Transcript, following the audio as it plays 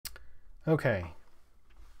Okay.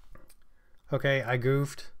 Okay, I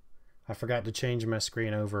goofed. I forgot to change my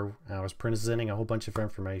screen over. I was presenting a whole bunch of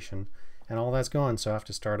information, and all that's gone, so I have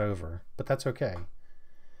to start over. But that's okay.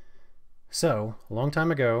 So, a long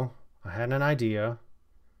time ago, I had an idea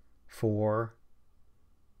for...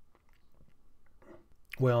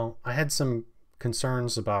 Well, I had some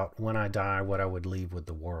concerns about when I die, what I would leave with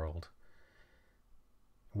the world.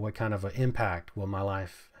 What kind of an impact will my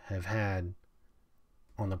life have had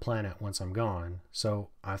on the planet once I'm gone? So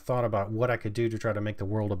I thought about what I could do to try to make the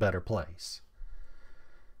world a better place.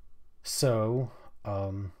 So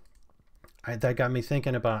that got me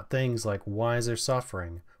thinking about things like, why is there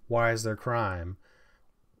suffering? Why is there crime?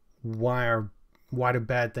 Why do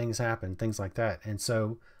bad things happen? Things like that. And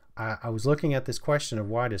so I was looking at this question of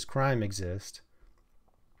why does crime exist?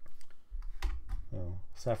 Oh,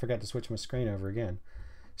 so I forgot to switch my screen over again.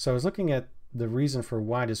 So I was looking at the reason for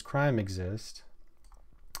why does crime exist,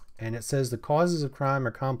 and it says the causes of crime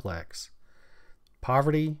are complex.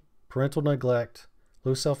 Poverty, parental neglect,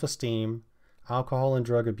 low self-esteem, alcohol and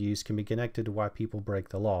drug abuse can be connected to why people break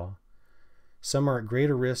the law. Some are at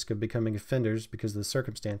greater risk of becoming offenders because of the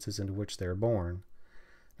circumstances into which they are born.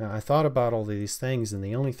 Now, I thought about all these things, and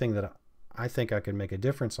the only thing that I think I could make a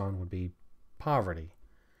difference on would be poverty.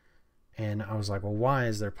 And I was like, well, why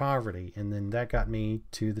is there poverty? And then that got me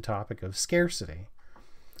to the topic of scarcity.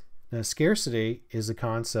 Now, scarcity is a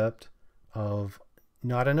concept of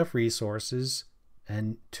not enough resources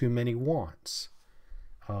and too many wants.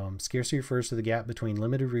 Scarcity refers to the gap between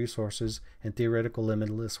limited resources and theoretical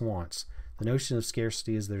limitless wants. The notion of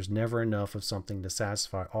scarcity is there's never enough of something to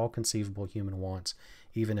satisfy all conceivable human wants,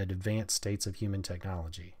 even at advanced states of human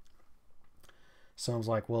technology. So I was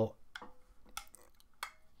like, well,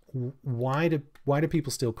 why do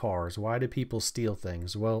people steal cars? Why do people steal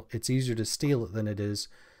things? Well, it's easier to steal it than it is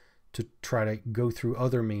to try to go through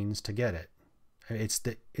other means to get it. It's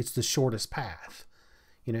the shortest path.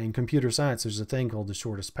 You know, in computer science, there's a thing called the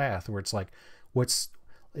shortest path, where it's like,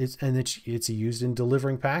 it's used in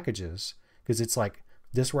delivering packages, because it's like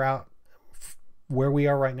this route where we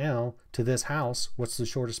are right now to this house. What's the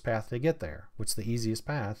shortest path to get there? What's the easiest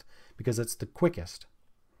path? Because it's the quickest.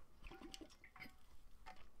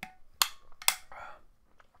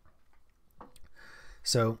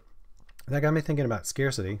 So that got me thinking about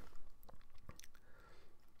scarcity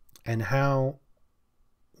and how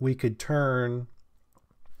we could turn,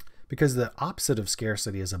 because the opposite of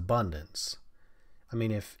scarcity is abundance. I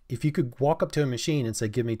mean, if you could walk up to a machine and say,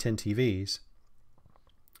 give me 10 TVs,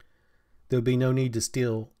 there would be no need to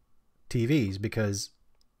steal TVs, because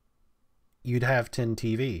you'd have 10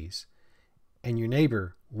 TVs, and your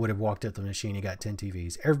neighbor would have walked up to the machine and got 10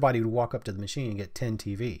 TVs. Everybody would walk up to the machine and get 10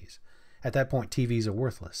 TVs. At that point, TVs are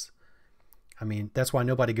worthless. I mean, that's why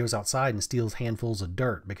nobody goes outside and steals handfuls of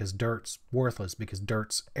dirt, because dirt's worthless, because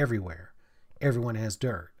dirt's everywhere. Everyone has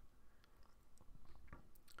dirt.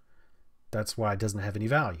 That's why it doesn't have any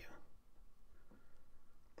value.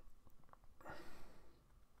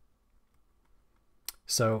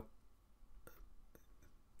 So,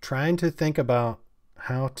 trying to think about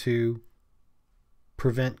how to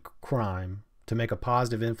prevent crime, to make a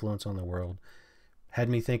positive influence on the world, had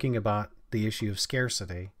me thinking about the issue of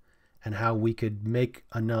scarcity and how we could make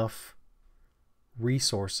enough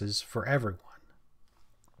resources for everyone.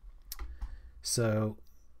 So,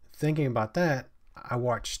 thinking about that, I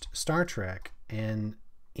watched Star Trek, and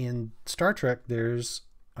in Star Trek there's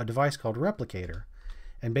a device called replicator,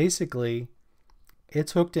 and basically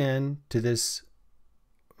it's hooked in to this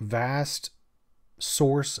vast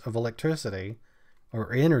source of electricity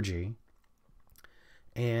or energy,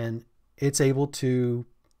 and it's able to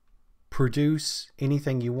produce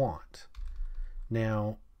anything you want.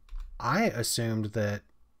 Now, I assumed that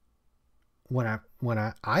when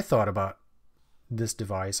I thought about this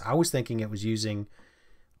device, I was thinking it was using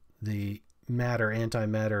the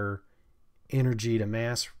matter-antimatter energy to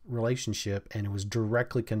mass relationship, and it was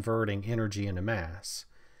directly converting energy into mass.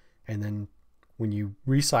 And then when you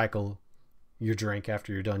recycle your drink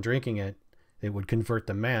after you're done drinking it, it would convert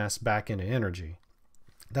the mass back into energy.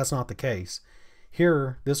 That's not the case.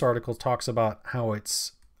 Here, this article talks about how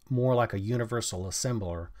it's more like a universal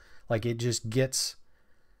assembler. Like, it just gets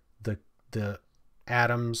the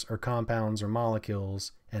atoms or compounds or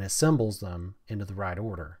molecules and assembles them into the right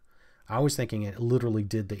order. I was thinking it literally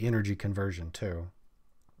did the energy conversion too.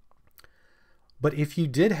 But if you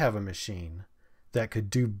did have a machine that could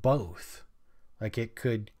do both, like it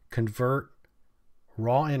could convert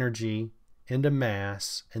raw energy into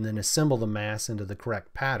mass and then assemble the mass into the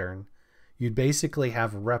correct pattern, you'd basically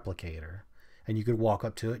have a replicator. And you could walk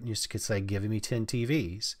up to it and you could say, give me 10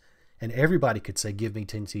 TVs. and everybody could say, give me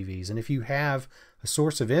 10 TVs. And if you have a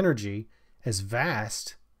source of energy as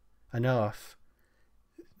vast enough,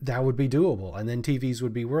 that would be doable. And then TVs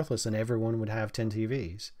would be worthless and everyone would have 10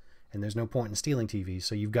 TVs. And there's no point in stealing TVs.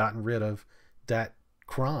 So you've gotten rid of that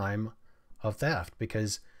crime of theft,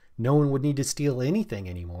 because no one would need to steal anything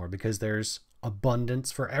anymore because there's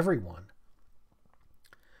abundance for everyone.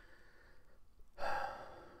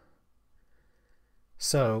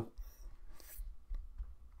 So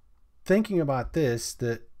thinking about this,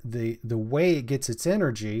 the way it gets its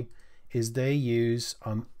energy is they use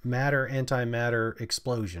a matter-antimatter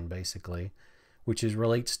explosion, basically, which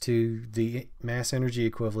relates to the mass energy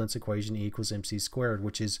equivalence equation, E equals mc squared,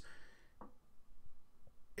 which is,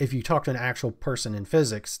 if you talk to an actual person in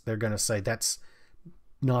physics, they're going to say that's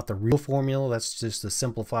not the real formula. That's just the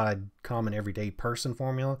simplified, common, everyday person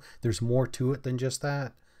formula. There's more to it than just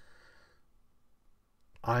that.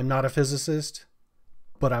 I'm not a physicist,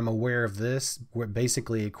 but I'm aware of this, where it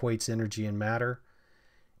basically equates energy and matter.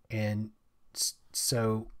 And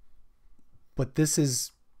so, but this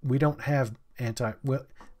is, we don't have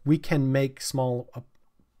we can make small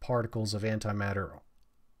particles of antimatter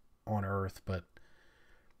on Earth, but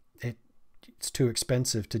it's too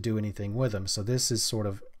expensive to do anything with them. So this is sort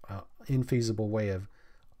of an infeasible way of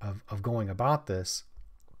going about this.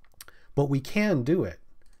 But we can do it,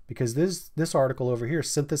 because this article over here,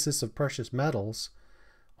 Synthesis of Precious Metals,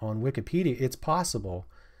 on Wikipedia, it's possible.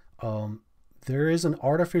 There is an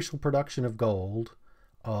artificial production of gold.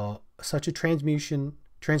 Such a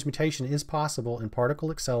transmutation is possible in particle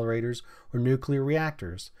accelerators or nuclear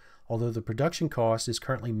reactors, although the production cost is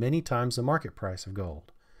currently many times the market price of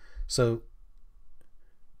gold. So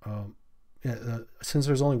since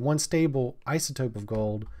there's only one stable isotope of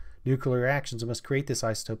gold, nuclear reactions must create this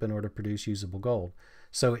isotope in order to produce usable gold.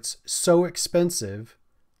 So it's so expensive,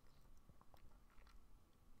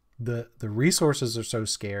 the resources are so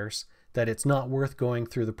scarce that it's not worth going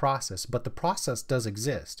through the process. But the process does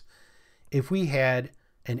exist. If we had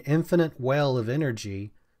an infinite well of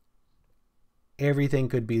energy, everything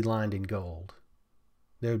could be lined in gold.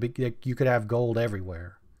 There would be, you could have gold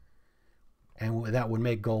everywhere. And that would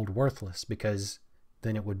make gold worthless, because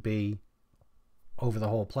then it would be over the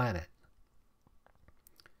whole planet.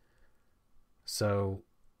 So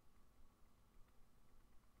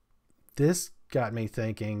this got me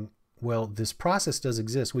thinking, well, this process does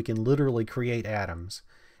exist. We can literally create atoms.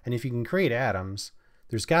 And if you can create atoms,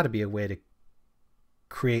 there's got to be a way to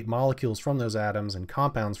create molecules from those atoms and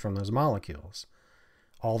compounds from those molecules,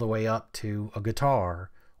 all the way up to a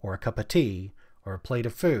guitar or a cup of tea or a plate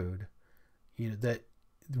of food. You know, that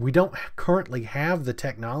we don't currently have the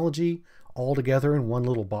technology all together in one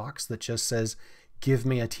little box that just says, give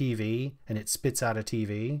me a TV, and it spits out a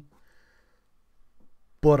TV.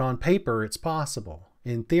 But on paper, it's possible.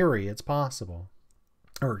 In theory, it's possible.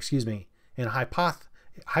 Or excuse me,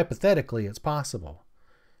 hypothetically, it's possible.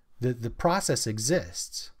 The process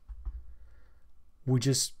exists. We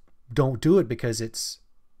just don't do it because it's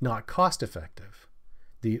not cost effective.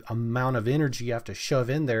 The amount of energy you have to shove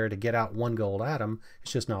in there to get out one gold atom,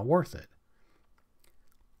 it's just not worth it.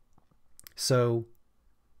 So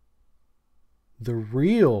the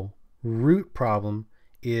real root problem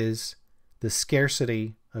is the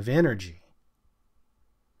scarcity of energy.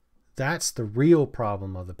 That's the real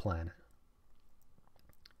problem of the planet.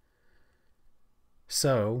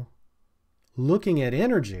 So, looking at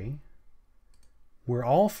energy, we're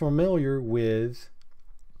all familiar with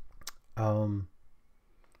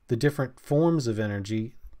the different forms of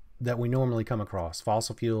energy that we normally come across.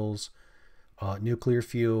 Fossil fuels, nuclear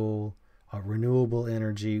fuel, renewable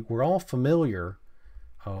energy. We're all familiar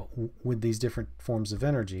with these different forms of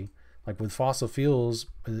energy. Like with fossil fuels,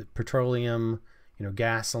 petroleum,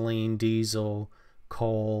 gasoline, diesel,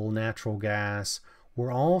 coal, natural gas.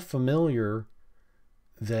 We're all familiar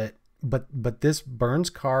that, but this burns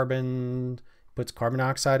carbon, puts carbon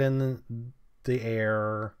dioxide in the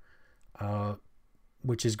air,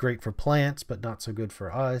 which is great for plants, but not so good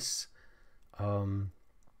for us. And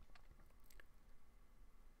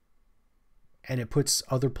it puts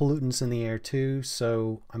other pollutants in the air too.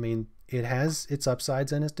 So, I mean, it has its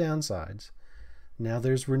upsides and its downsides. Now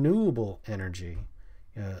there's renewable energy,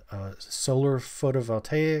 solar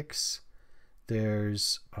photovoltaics,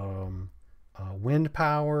 there's wind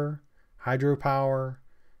power, hydropower,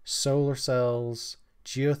 solar cells,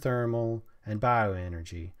 geothermal, and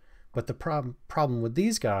bioenergy. But the problem with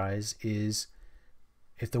these guys is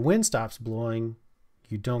if the wind stops blowing,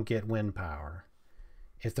 you don't get wind power.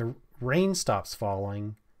 If the rain stops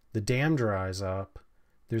falling, the dam dries up,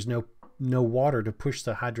 there's no water to push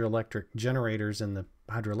the hydroelectric generators in the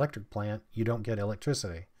hydroelectric plant, you don't get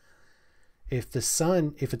electricity. if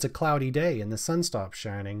it's a cloudy day and the sun stops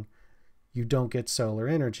shining, you don't get solar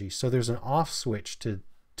energy. So there's an off switch to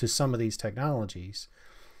some of these technologies.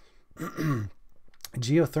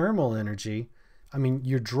 Geothermal energy, I mean,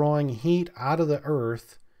 you're drawing heat out of the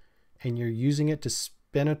earth and you're using it to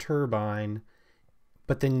spin a turbine,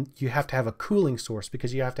 but then you have to have a cooling source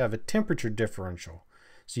because you have to have a temperature differential.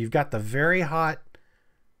 So you've got the very hot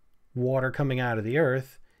water coming out of the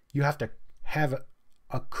earth. You have to have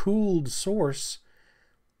a cooled source,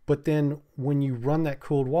 but then when you run that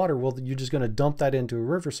cooled water, well, you're just going to dump that into a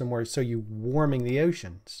river somewhere, so you're warming the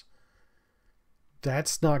oceans.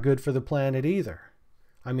 That's not good for the planet either.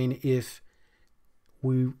 I mean, if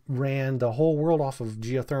we ran the whole world off of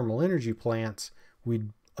geothermal energy plants, we'd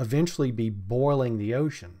eventually be boiling the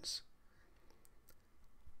oceans.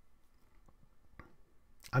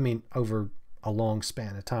 I mean, over a long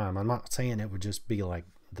span of time. I'm not saying it would just be like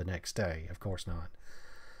the next day. Of course not.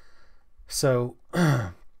 So,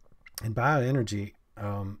 in bioenergy,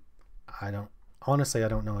 I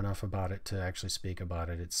don't know enough about it to actually speak about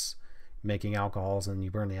it. It's making alcohols, and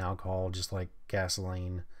you burn the alcohol just like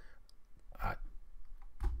gasoline.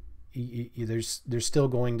 There's still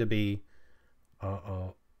going to be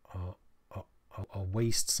a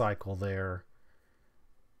waste cycle there.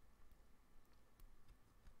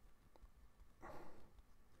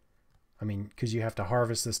 I mean, because you have to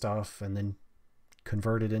harvest the stuff and then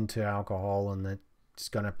convert it into alcohol, and that's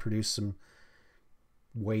going to produce some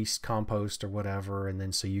waste compost or whatever, and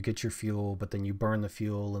then so you get your fuel, but then you burn the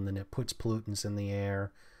fuel and then it puts pollutants in the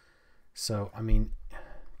air. So I mean,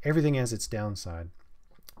 everything has its downside.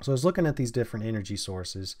 So I was looking at these different energy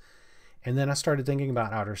sources, and then I started thinking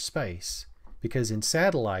about outer space, because in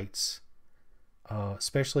satellites,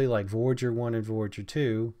 especially like Voyager 1 and Voyager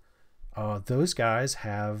 2, those guys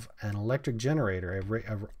have an electric generator, a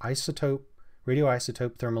radioisotope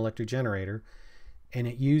thermoelectric generator, and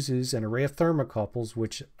it uses an array of thermocouples,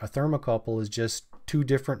 which a thermocouple is just two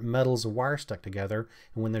different metals of wire stuck together,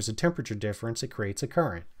 and when there's a temperature difference, it creates a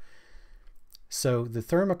current. So the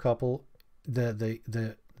thermocouple,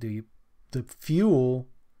 the fuel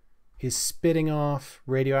is spitting off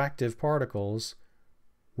radioactive particles,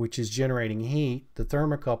 which is generating heat. The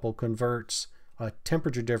thermocouple converts a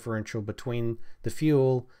temperature differential between the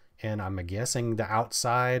fuel and, I'm guessing, the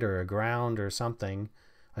outside or a ground or something,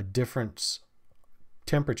 a different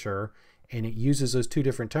temperature, and it uses those two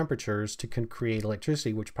different temperatures to create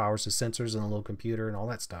electricity, which powers the sensors and the little computer and all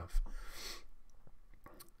that stuff.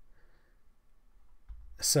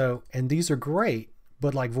 So, and these are great,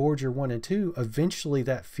 but like Voyager 1 and 2, eventually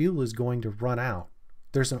that fuel is going to run out.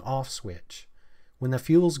 There's an off switch. When the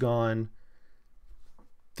fuel's gone,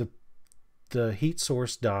 the heat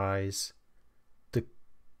source dies, the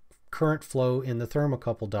current flow in the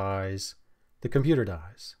thermocouple dies, the computer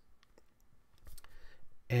dies.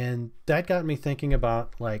 And that got me thinking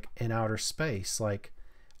about, like, in outer space, like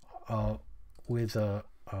with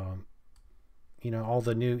you know, all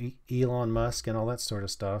the new Elon Musk and all that sort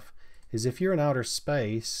of stuff, is if you're in outer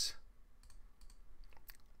space,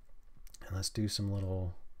 and let's do some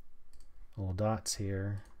little dots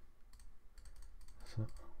here. So,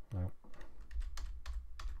 oh.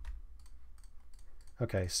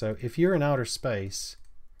 Okay, so if you're in outer space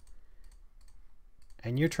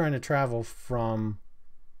and you're trying to travel from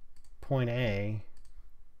point A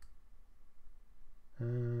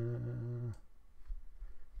to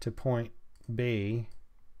point B,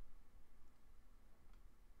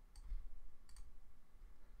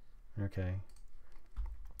 okay,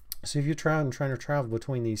 so if you're trying to travel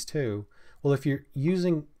between these two, well, if you're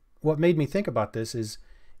using, what made me think about this is,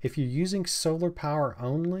 if you're using solar power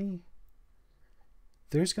only,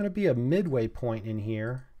 there's going to be a midway point in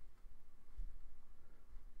here.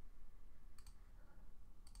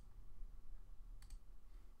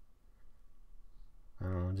 I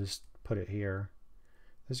don't know, just put it here.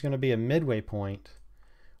 There's going to be a midway point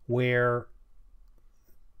where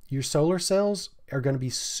your solar cells are going to be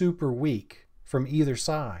super weak from either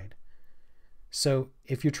side. So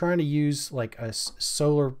if you're trying to use like a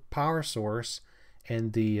solar power source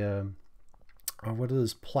and the what are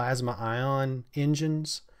those plasma ion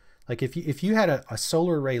engines? Like if you had a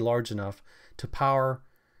solar array large enough to power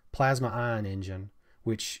plasma ion engine,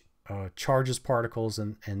 which charges particles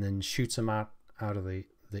and then shoots them out of the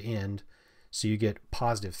end, so you get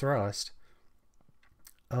positive thrust.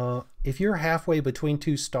 If you're halfway between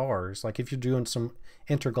two stars, like if you're doing some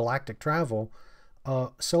intergalactic travel,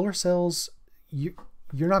 solar cells, you're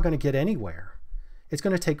not going to get anywhere. It's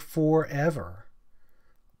going to take forever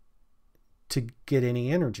to get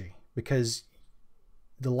any energy because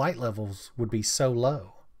the light levels would be so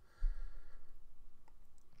low.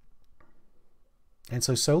 And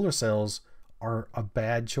so solar cells are a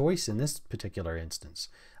bad choice in this particular instance.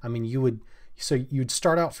 I mean, you'd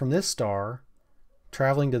start out from this star,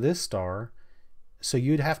 traveling to this star, so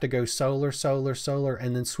you'd have to go solar, solar, solar,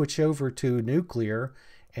 and then switch over to nuclear,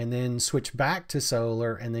 and then switch back to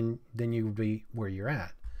solar, and then you would be where you're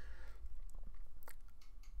at.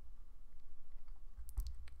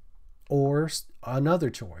 Or another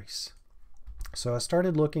choice. So I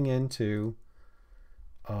started looking into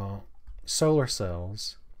solar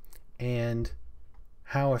cells and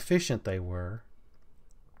how efficient they were.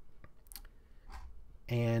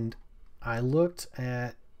 And I looked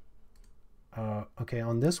at, okay,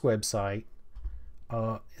 on this website,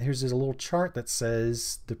 here's a little chart that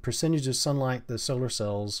says the percentage of sunlight the solar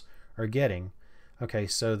cells are getting. Okay,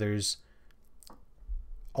 so there's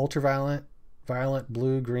ultraviolet, violet,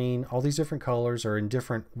 blue, green, all these different colors are in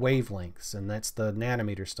different wavelengths, and that's the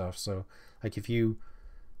nanometer stuff. So like if you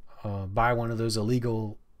buy one of those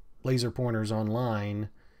illegal laser pointers online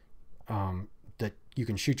that you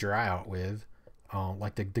can shoot your eye out with,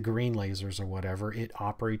 like the green lasers or whatever, it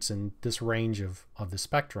operates in this range of the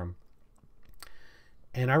spectrum.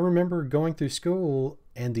 And I remember going through school,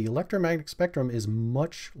 and the electromagnetic spectrum is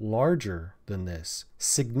much larger than this,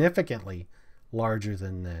 significantly larger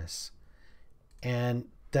than this. And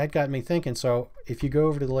that got me thinking. So if you go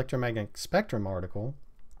over to the electromagnetic spectrum article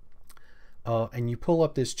and you pull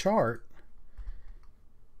up this chart,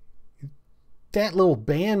 that little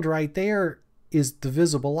band right there is the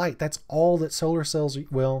visible light. That's all that solar cells,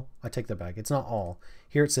 well, I take that back. It's not all.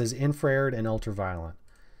 Here it says infrared and ultraviolet.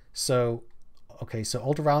 So, okay, so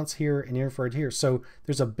ultraviolet's here and infrared here. So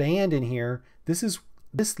there's a band in here. This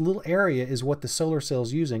little area is what the solar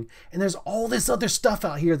cell's using. And there's all this other stuff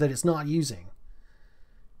out here that it's not using.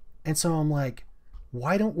 And so I'm like,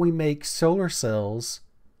 why don't we make solar cells,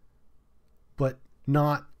 but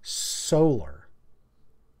not solar?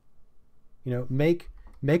 You know,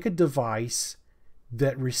 make a device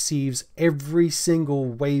that receives every single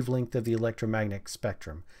wavelength of the electromagnetic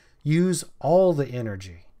spectrum. Use all the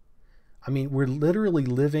energy. I mean, we're literally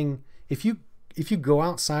living, if you go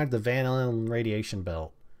outside the Van Allen radiation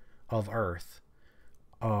belt of Earth,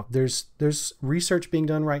 there's research being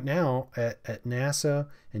done right now at NASA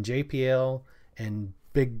and JPL and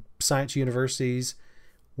big science universities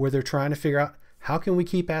where they're trying to figure out, how can we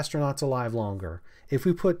keep astronauts alive longer? If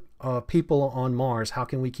we put people on Mars, how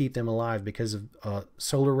can we keep them alive because of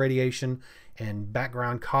solar radiation and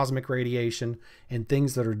background cosmic radiation and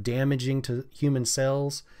things that are damaging to human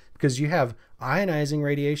cells? Because you have ionizing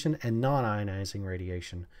radiation and non-ionizing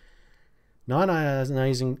radiation.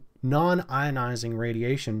 Non-ionizing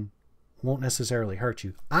radiation won't necessarily hurt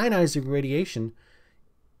you. Ionizing radiation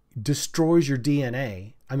destroys your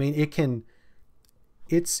DNA. I mean,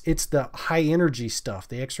 it's the high energy stuff,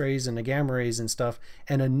 the X-rays and the gamma rays and stuff,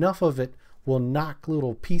 and enough of it will knock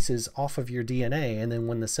little pieces off of your DNA, and then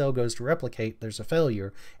when the cell goes to replicate, there's a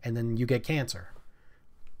failure, and then you get cancer.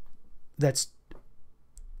 That's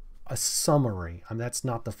a summary. I mean, that's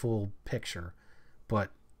not the full picture, but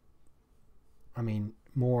I mean,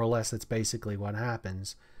 more or less, that's basically what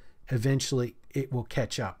happens. Eventually, it will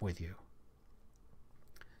catch up with you.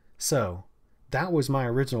 So that was my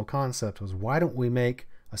original concept, was why don't we make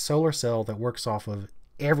a solar cell that works off of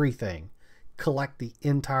everything, collect the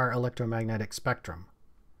entire electromagnetic spectrum.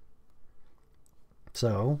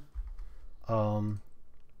 So I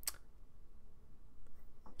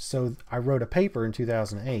wrote a paper in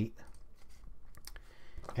 2008,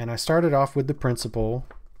 and I started off with the principle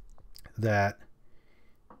that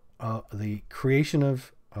the creation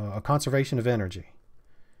of a conservation of energy.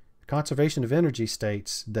 Conservation of energy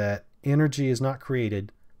states that energy is not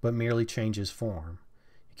created, but merely changes form.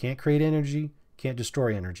 You can't create energy, can't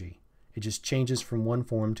destroy energy. It just changes from one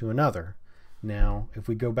form to another. Now, if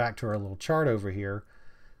we go back to our little chart over here,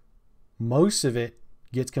 most of it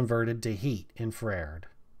gets converted to heat, infrared.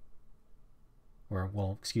 Or,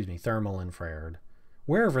 well, excuse me, thermal infrared.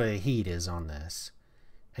 Wherever the heat is on this.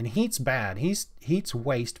 And heat's bad. Heat's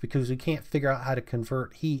waste because we can't figure out how to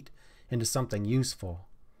convert heat into something useful.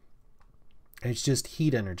 It's just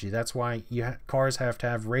heat energy. That's why cars have to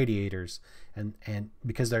have radiators, and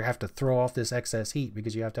because they have to throw off this excess heat,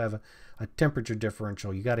 because you have to have a temperature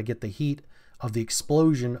differential. You got to get the heat of the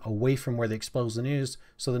explosion away from where the explosion is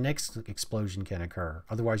so the next explosion can occur.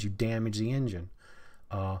 Otherwise, you damage the engine.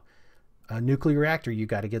 A nuclear reactor, you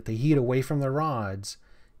got to get the heat away from the rods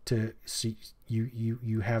to see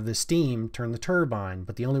you have the steam turn the turbine,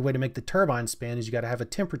 but the only way to make the turbine spin is you got to have a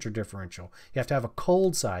temperature differential. You have to have a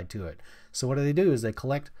cold side to it. So what do is they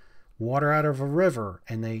collect water out of a river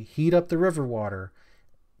and they heat up the river water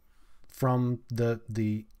from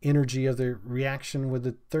the energy of the reaction with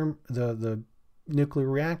the nuclear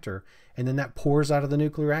reactor, and then that pours out of the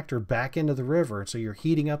nuclear reactor back into the river. So you're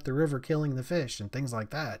heating up the river, killing the fish and things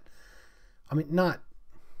like that. I mean,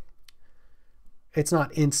 it's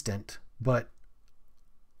not instant, but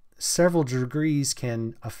several degrees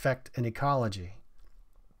can affect an ecology.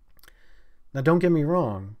 Now, don't get me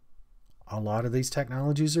wrong. A lot of these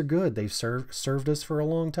technologies are good. They've served us for a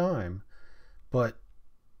long time. But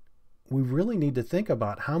we really need to think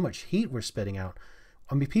about how much heat we're spitting out.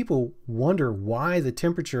 I mean, people wonder why the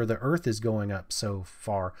temperature of the Earth is going up so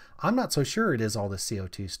far. I'm not so sure it is all the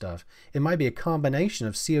CO2 stuff. It might be a combination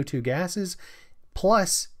of CO2 gases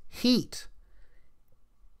plus heat.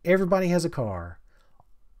 Everybody has a car.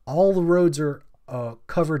 All the roads are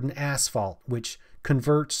covered in asphalt, which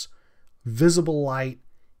converts visible light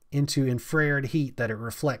into infrared heat that it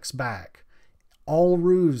reflects back. All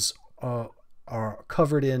roofs are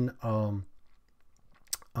covered in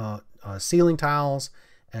ceiling tiles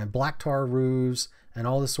and black tar roofs and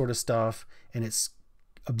all this sort of stuff, and it's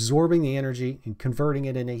absorbing the energy and converting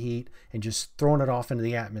it into heat and just throwing it off into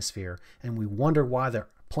the atmosphere. And we wonder why the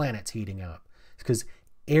planet's heating up. It's because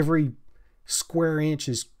every square inch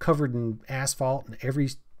is covered in asphalt and every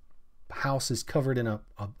house is covered in a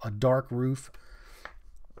dark roof.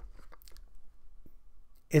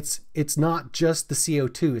 It's not just the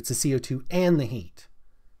CO2, it's the CO2 and the heat.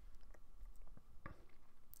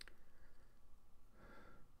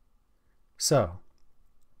 So,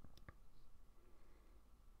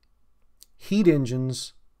 heat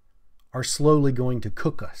engines are slowly going to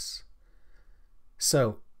cook us.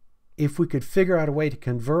 So, if we could figure out a way to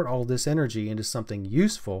convert all this energy into something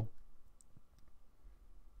useful,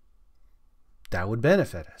 that would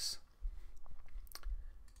benefit us.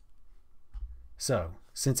 So,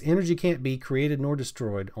 since energy can't be created nor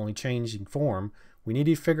destroyed, only changing form, we need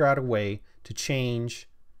to figure out a way to change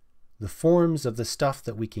the forms of the stuff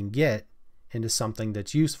that we can get into something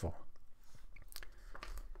that's useful.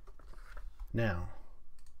 Now,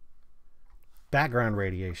 background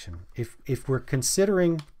radiation. If we're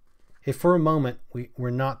considering, if for a moment we're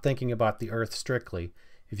not thinking about the Earth strictly,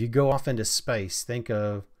 if you go off into space, think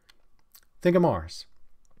of Mars.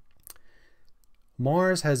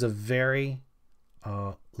 Mars has a very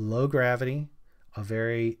low gravity, a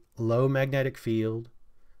very low magnetic field.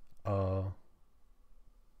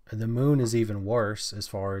 The moon is even worse as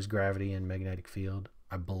far as gravity and magnetic field,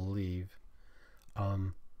 I believe.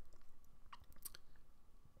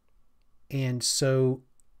 And so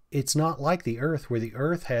it's not like the Earth, where the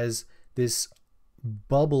Earth has this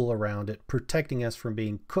bubble around it protecting us from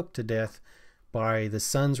being cooked to death by the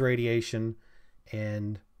sun's radiation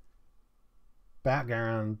and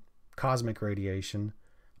background cosmic radiation.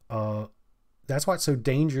 That's why it's so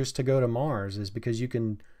dangerous to go to Mars, is because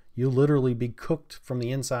you'll literally be cooked from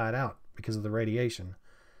the inside out because of the radiation.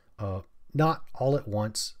 Not all at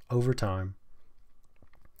once, over time.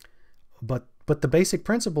 But the basic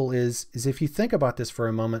principle is if you think about this for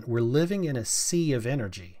a moment, we're living in a sea of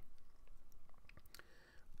energy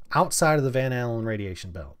outside of the Van Allen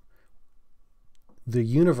radiation belt. The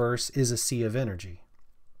universe is a sea of energy.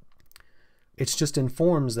 It's just in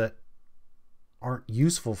forms that aren't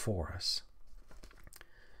useful for us.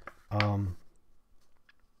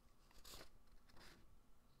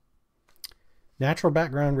 Natural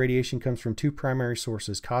background radiation comes from two primary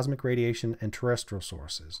sources, cosmic radiation and terrestrial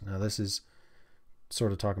sources. Now this is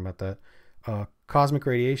sort of talking about that. Cosmic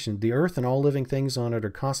radiation. The Earth and all living things on it are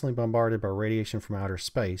constantly bombarded by radiation from outer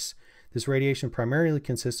space. This radiation primarily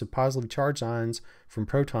consists of positively charged ions from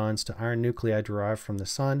protons to iron nuclei derived from the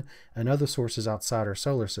sun and other sources outside our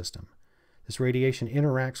solar system. This radiation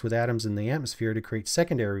interacts with atoms in the atmosphere to create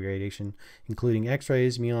secondary radiation, including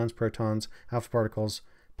X-rays, muons, protons, alpha particles,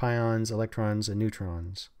 pions, electrons, and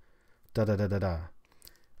neutrons. And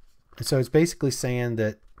so it's basically saying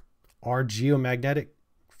that our geomagnetic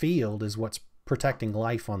field is what's protecting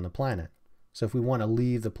life on the planet. So if we want to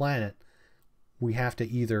leave the planet, we have to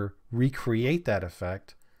either recreate that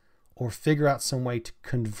effect or figure out some way to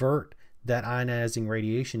convert that ionizing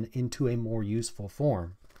radiation into a more useful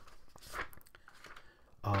form.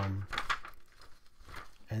 And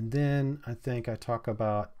then I think I talk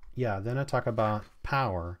about,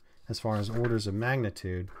 power as far as orders of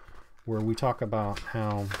magnitude, where we talk about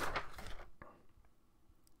how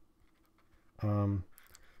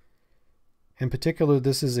in particular,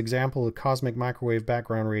 this is an example of cosmic microwave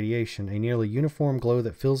background radiation, a nearly uniform glow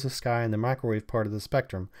that fills the sky in the microwave part of the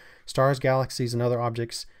spectrum. Stars, galaxies, and other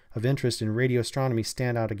objects of interest in radio astronomy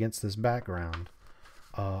stand out against this background.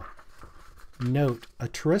 Note, a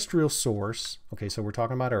terrestrial source, okay, so we're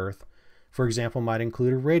talking about Earth. for example, might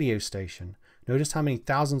include a radio station. Notice how many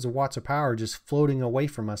thousands of watts of power are just floating away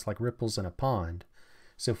from us like ripples in a pond.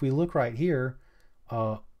 So if we look right here,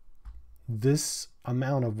 this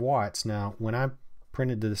amount of watts, now when I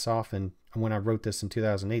printed this off and when I wrote this in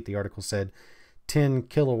 2008, the article said 10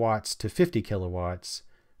 kilowatts to 50 kilowatts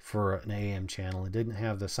for an AM channel. It didn't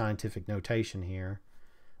have the scientific notation here.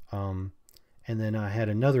 And then I had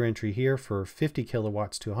another entry here for 50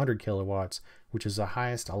 kilowatts to 100 kilowatts, which is the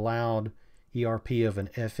highest allowed ERP of an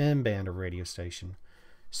FM band or radio station.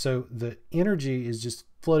 So the energy is just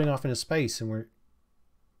floating off into space, and we're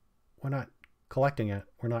not collecting it.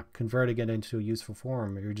 We're not converting it into a useful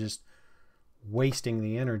form. You're just wasting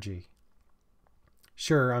the energy.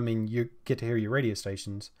 Sure, I mean, you get to hear your radio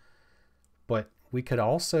stations, but we could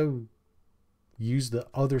also use the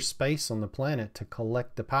other space on the planet to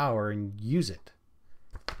collect the power and use it.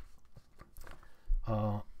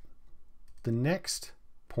 The next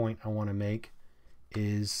point I want to make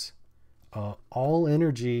is all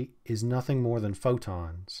energy is nothing more than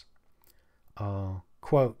photons.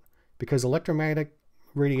 Quote, because electromagnetic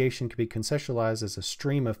radiation can be conceptualized as a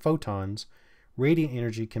stream of photons, radiant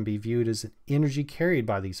energy can be viewed as an energy carried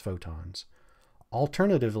by these photons.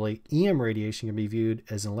 Alternatively, EM radiation can be viewed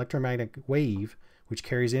as an electromagnetic wave which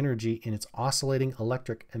carries energy in its oscillating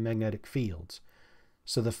electric and magnetic fields.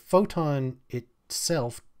 So the photon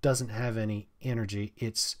itself doesn't have any energy.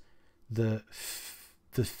 It's the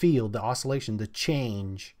field, the oscillation, the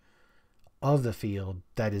change of the field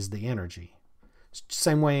that is the energy.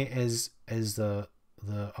 Same way as a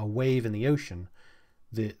wave in the ocean.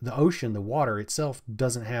 The ocean, the water itself,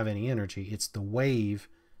 doesn't have any energy. It's the wave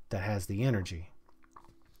that has the energy.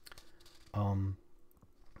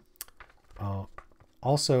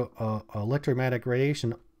 Also, electromagnetic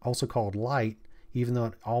radiation, also called light, even though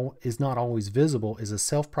it is not always visible, is a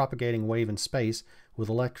self-propagating wave in space with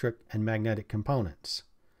electric and magnetic components.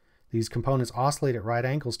 These components oscillate at right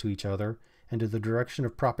angles to each other and to the direction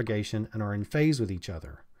of propagation and are in phase with each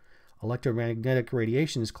other. Electromagnetic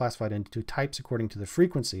radiation is classified into types according to the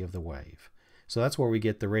frequency of the wave. So that's where we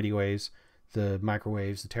get the radio waves, the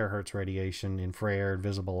microwaves, the terahertz radiation, infrared,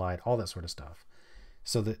 visible light, all that sort of stuff.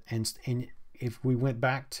 So that, and if we went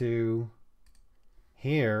back to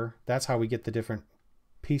here, that's how we get the different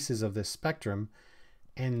pieces of this spectrum.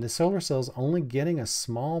 And the solar cell's only getting a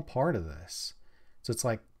small part of this. So it's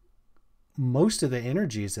like most of the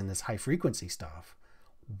energy is in this high frequency stuff.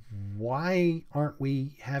 Why aren't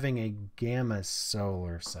we having a gamma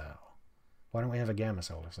solar cell? Why don't we have a gamma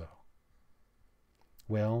solar cell?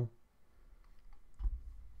 Well,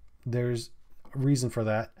 there's a reason for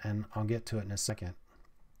that, and I'll get to it in a second.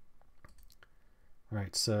 All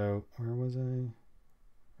right, so where was I?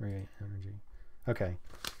 Radiant energy. Okay,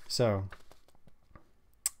 so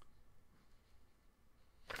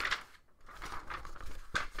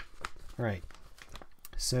all right,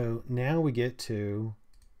 so now we get to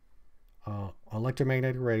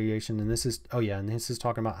electromagnetic radiation, and this is, oh yeah, and this is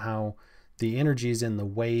talking about how the energy is in the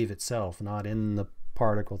wave itself, not in the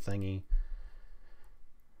particle thingy.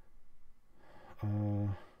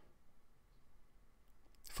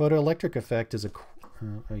 Photoelectric effect is a,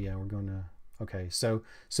 oh yeah, we're going to, okay, so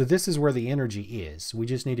this is where the energy is. We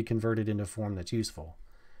just need to convert it into a form that's useful.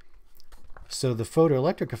 So the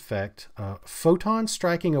photoelectric effect, photons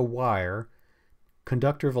striking a wire,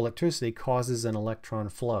 conductor of electricity, causes an electron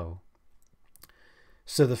flow.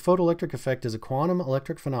 So the photoelectric effect is a quantum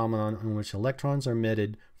electric phenomenon in which electrons are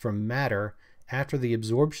emitted from matter after the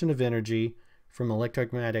absorption of energy from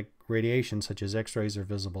electromagnetic radiation such as X-rays or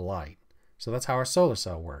visible light. So that's how our solar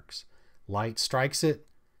cell works. Light strikes it,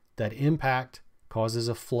 that impact causes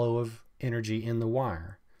a flow of energy in the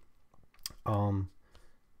wire. But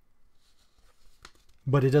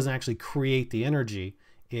it doesn't actually create the energy.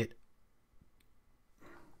 I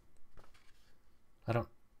don't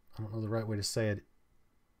know the right way to say it.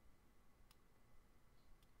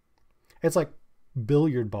 It's like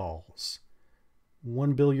billiard balls.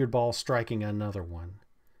 One billiard ball striking another one.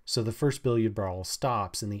 So the first billiard ball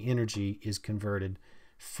stops and the energy is converted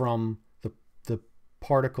from the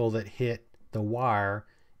particle that hit the wire,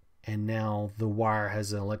 and now the wire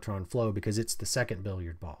has an electron flow because it's the second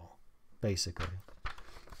billiard ball, basically.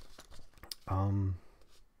 When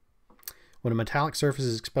a metallic surface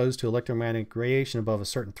is exposed to electromagnetic radiation above a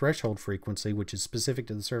certain threshold frequency, which is specific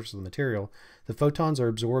to the surface of the material, the photons are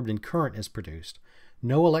absorbed and current is produced.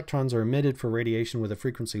 No electrons are emitted for radiation with a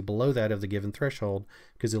frequency below that of the given threshold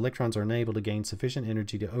because the electrons are unable to gain sufficient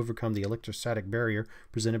energy to overcome the electrostatic barrier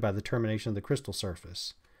presented by the termination of the crystal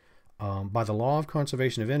surface. By the law of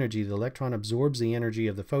conservation of energy, the electron absorbs the energy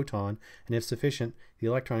of the photon, and if sufficient, the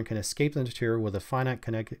electron can escape the material with a finite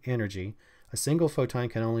kinetic energy. A single photon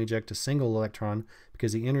can only eject a single electron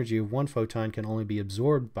because the energy of one photon can only be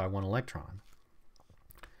absorbed by one electron.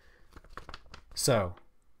 So,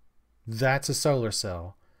 that's a solar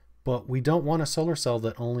cell. But we don't want a solar cell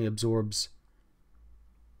that only absorbs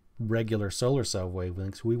regular solar cell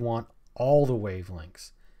wavelengths. We want all the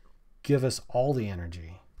wavelengths. Give us all the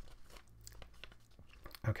energy.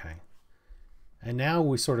 Okay. And now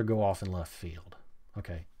we sort of go off in left field.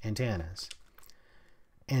 Okay, antennas.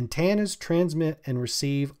 Antennas transmit and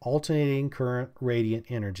receive alternating current radiant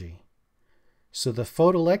energy. So the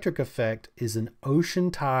photoelectric effect is an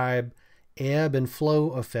ocean-type ebb and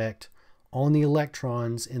flow effect on the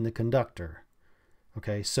electrons in the conductor.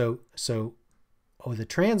 Okay, so the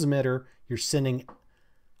transmitter, you're sending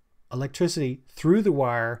electricity through the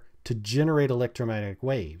wire to generate electromagnetic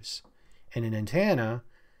waves. And an antenna,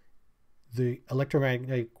 the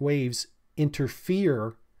electromagnetic waves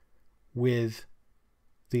interfere with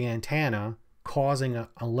the antenna, causing an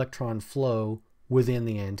electron flow within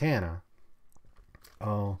the antenna.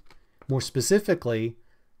 More specifically,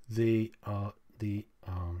 what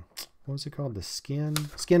was it called? The skin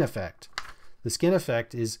effect. The skin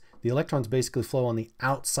effect is the electrons basically flow on the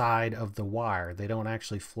outside of the wire. They don't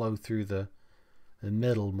actually flow through the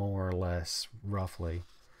middle, more or less, roughly.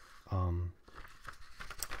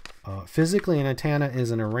 Physically, an antenna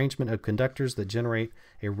is an arrangement of conductors that generate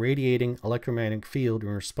a radiating electromagnetic field in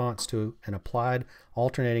response to an applied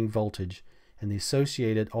alternating voltage and the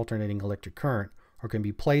associated alternating electric current, or can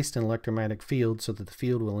be placed in an electromagnetic field so that the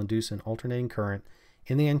field will induce an alternating current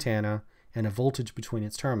in the antenna and a voltage between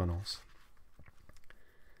its terminals.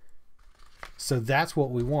 So that's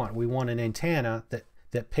what we want. We want an antenna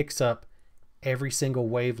that picks up every single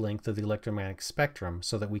wavelength of the electromagnetic spectrum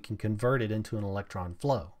so that we can convert it into an electron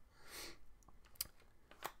flow.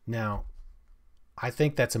 Now, I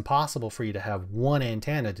think that's impossible for you to have one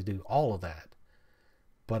antenna to do all of that.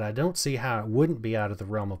 But I don't see how it wouldn't be out of the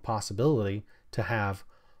realm of possibility to have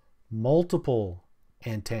multiple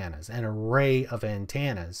antennas, an array of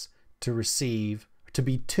antennas to receive, to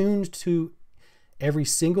be tuned to every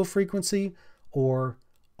single frequency, or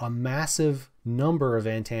a massive number of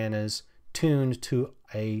antennas tuned to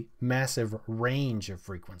a massive range of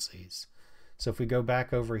frequencies. So if we go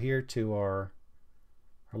back over here to our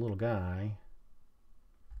little guy,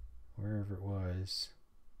 wherever it was,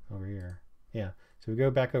 over here. Yeah, so we go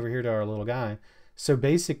back over here to our little guy. So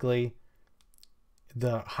basically,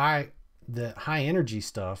 the high energy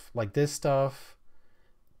stuff, like this stuff,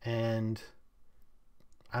 and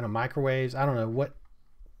I don't know, microwaves, I don't know,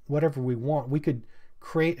 whatever we want, we could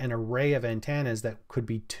create an array of antennas that could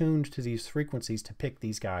be tuned to these frequencies to pick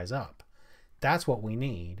these guys up. That's what we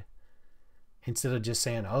need. Instead of just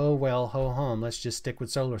saying, oh, well, ho hum, let's just stick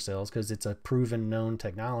with solar cells because it's a proven, known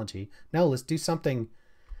technology. No, let's do something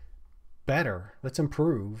better. Let's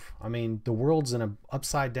improve. I mean, the world's in an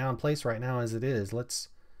upside down place right now as it is. Let's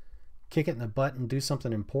kick it in the butt and do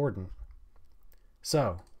something important.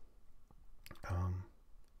 So, all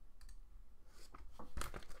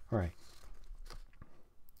right.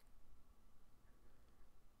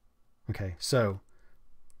 Okay, so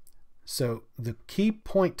the key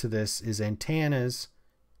point to this is antennas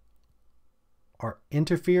are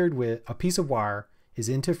interfered with, a piece of wire is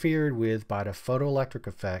interfered with by the photoelectric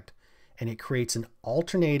effect, and it creates an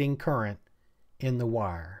alternating current in the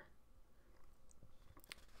wire.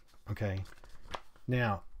 Okay,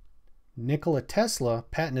 now Nikola Tesla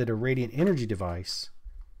patented a radiant energy device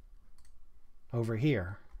over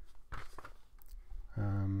here.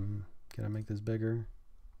 Can I make this bigger?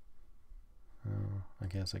 Oh, I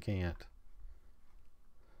guess I can't.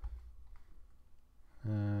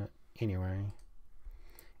 Anyway,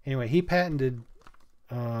 he patented,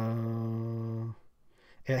 it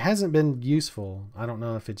hasn't been useful. I don't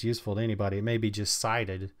know if it's useful to anybody. It may be just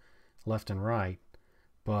cited left and right,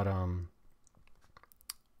 but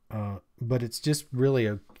it's just really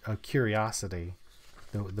a curiosity,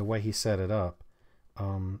 the way he set it up.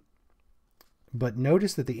 But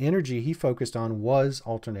notice that the energy he focused on was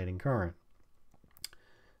alternating current.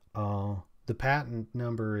 The patent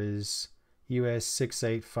number is US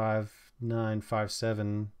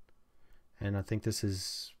 685957, and I think this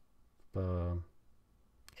is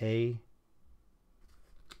A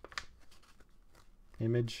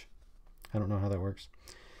image. I don't know how that works.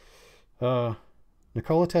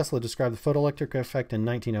 Nikola Tesla described the photoelectric effect in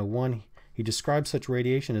 1901. He described such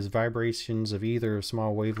radiation as vibrations of either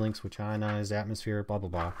small wavelengths which ionize the atmosphere, blah, blah,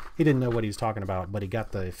 blah. He didn't know what he was talking about, but he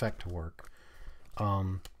got the effect to work.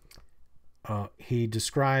 he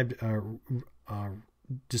describes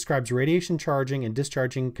radiation charging and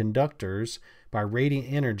discharging conductors by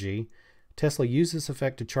radiant energy. Tesla used this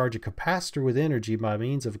effect to charge a capacitor with energy by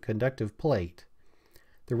means of a conductive plate.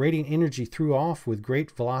 The radiant energy threw off with great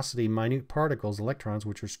velocity minute particles, electrons,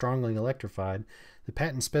 which were strongly electrified. The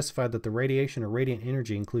patent specified that the radiation or radiant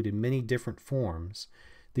energy included many different forms.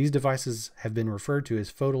 These devices have been referred to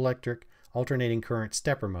as photoelectric alternating current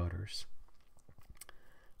stepper motors.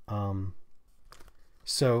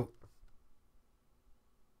 So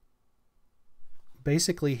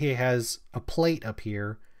basically he has a plate up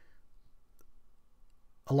here,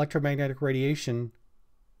 electromagnetic radiation,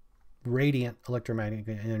 radiant electromagnetic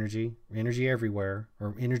energy, energy everywhere,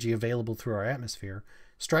 or energy available through our atmosphere,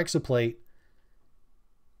 strikes a plate,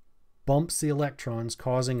 bumps the electrons,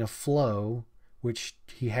 causing a flow, which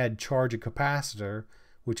he had charge a capacitor,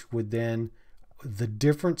 which would then, the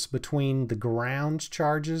difference between the ground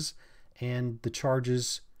charges and the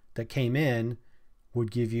charges that came in would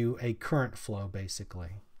give you a current flow, basically.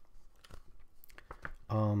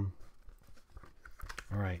 All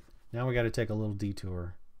right, now we got to take a little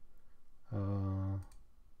detour.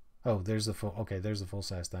 Oh, there's the full, okay, there's the full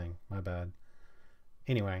size thing. My bad.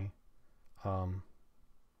 Anyway,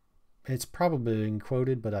 it's probably been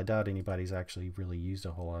quoted, but I doubt anybody's actually really used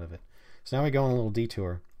a whole lot of it. So now we go on a little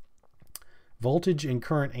detour. Voltage and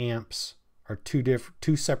current amps are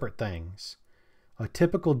two separate things. A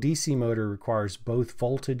typical DC motor requires both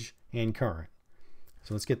voltage and current.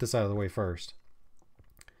 So let's get this out of the way first.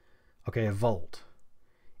 Okay, a volt.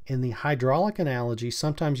 In the hydraulic analogy,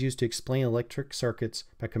 sometimes used to explain electric circuits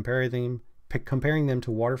by comparing them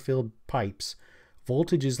to water-filled pipes,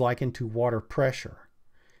 voltage is likened to water pressure.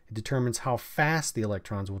 It determines how fast the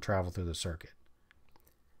electrons will travel through the circuit.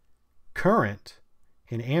 Current,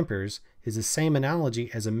 in amperes, is the same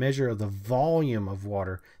analogy as a measure of the volume of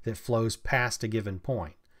water that flows past a given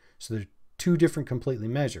point. So they're two different completely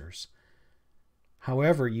measures.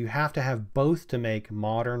 However, you have to have both to make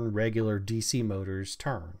modern regular DC motors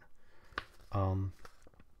turn.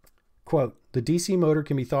 Quote, the DC motor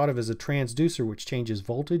can be thought of as a transducer which changes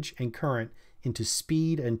voltage and current into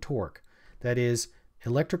speed and torque. That is,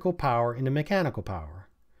 electrical power into mechanical power.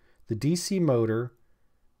 The DC motor,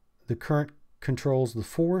 the current controls the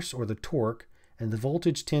force or the torque, and the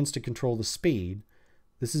voltage tends to control the speed.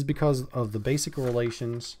 This is because of the basic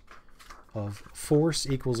relations of force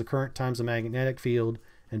equals a current times a magnetic field,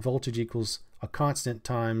 and voltage equals a constant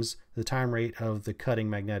times the time rate of the cutting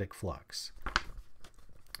magnetic flux.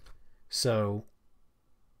 So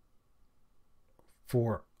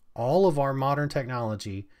for all of our modern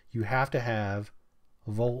technology, you have to have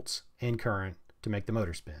volts and current to make the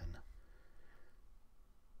motor spin.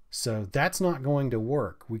 So that's not going to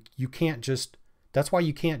work. You can't just, that's why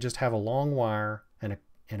you can't just have a long wire and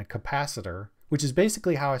a capacitor, which is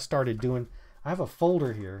basically how I started doing. I have a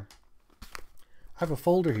folder here.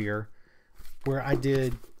 Where I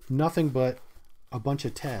did nothing but a bunch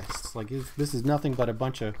of tests. Like this is nothing but a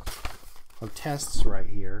bunch of tests right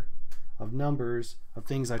here, of numbers, of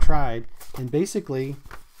things I tried. And basically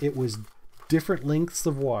it was different lengths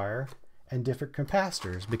of wire and different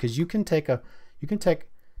capacitors, because you can take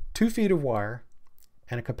 2 feet of wire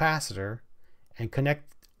and a capacitor and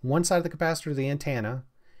connect one side of the capacitor to the antenna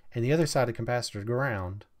and the other side of the capacitor to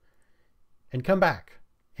ground and come back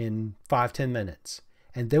in 5-10 minutes.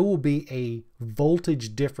 And there will be a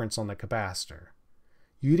voltage difference on the capacitor.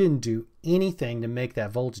 You didn't do anything to make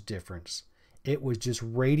that voltage difference. It was just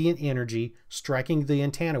radiant energy striking the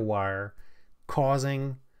antenna wire,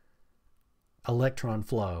 causing electron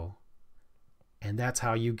flow. And that's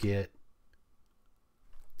how you get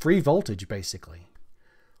free voltage, basically.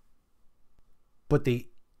 But the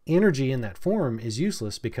energy in that form is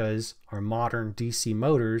useless because our modern DC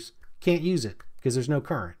motors can't use it because there's no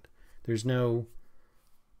current. There's no,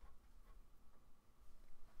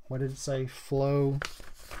 what did it say? Flow.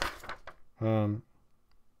 Because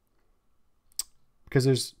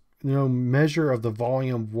there's no measure of the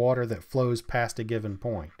volume of water that flows past a given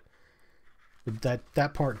point.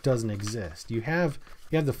 That part doesn't exist. You have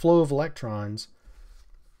the flow of electrons,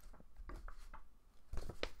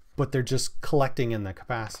 but they're just collecting in the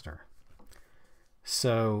capacitor.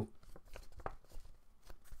 So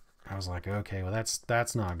I was like, okay, well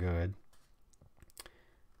that's not good.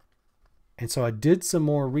 And so I did some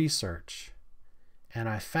more research and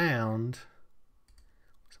I found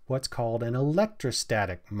what's called an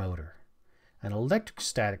electrostatic motor. An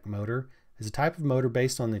electrostatic motor is a type of motor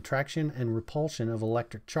based on the attraction and repulsion of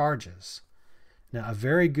electric charges. Now, a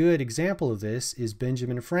very good example of this is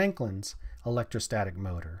Benjamin Franklin's electrostatic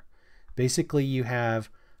motor. Basically, you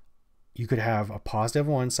could have a positive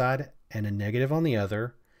on one side and a negative on the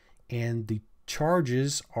other, and the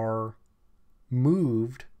charges are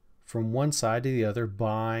moved from one side to the other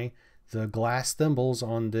by the glass thimbles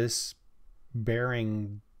on this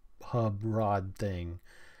bearing hub rod thing.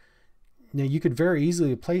 Now you could very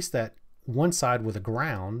easily place that one side with a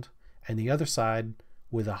ground and the other side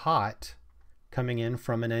with a hot coming in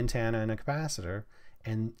from an antenna and a capacitor,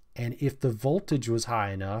 and if the voltage was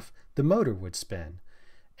high enough, the motor would spin.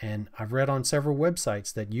 And I've read on several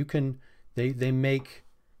websites that you can they make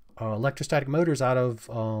electrostatic motors out of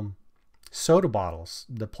soda bottles,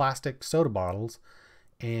 the plastic soda bottles,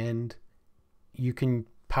 and you can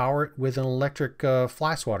power it with an electric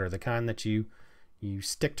fly swatter, the kind that you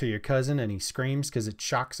stick to your cousin and he screams because it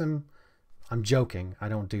shocks him. I'm joking. I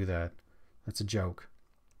don't do that. That's a joke.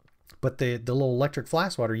 But the little electric fly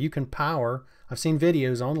swatter, you can power. I've seen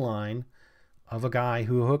videos online of a guy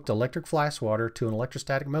who hooked electric fly swatter to an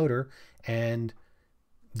electrostatic motor, and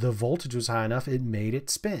the voltage was high enough, it made it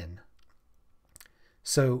spin.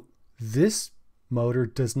 So this motor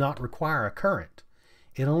does not require a current.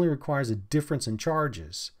 It only requires a difference in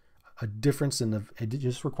charges, a difference in it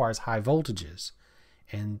just requires high voltages,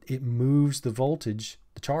 and it moves the voltage,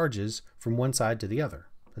 the charges, from one side to the other.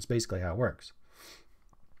 That's basically how it works.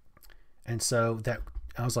 And so that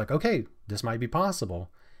I was like, okay, this might be possible.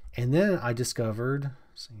 And then I discovered,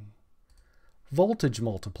 let's see, voltage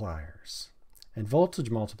multipliers. And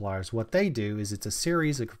voltage multipliers, what they do is it's a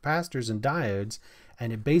series of capacitors and diodes,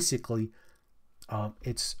 and it basically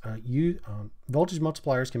voltage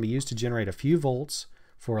multipliers can be used to generate a few volts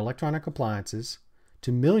for electronic appliances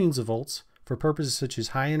to millions of volts for purposes such as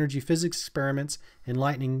high energy physics experiments and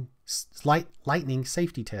lightning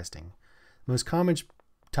safety testing. The most common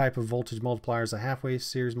type of voltage multiplier is a halfway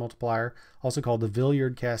series multiplier, also called the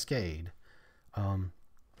Villard cascade.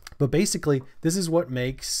 But basically, this is what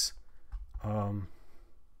makes a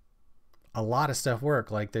lot of stuff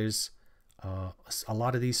work. Like there's a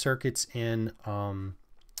lot of these circuits in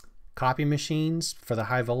copy machines for the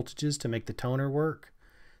high voltages to make the toner work.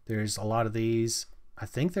 There's a lot of these, I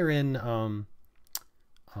think they're in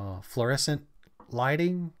fluorescent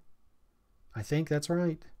lighting. I think that's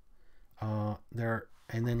right.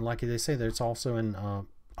 And then, like they say, there's also in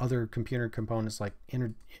other computer components like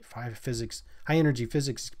high energy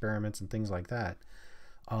physics experiments and things like that.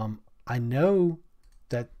 I know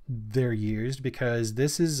that they're used because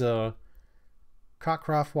this is a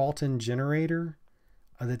Cockcroft-Walton generator.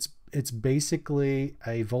 It's basically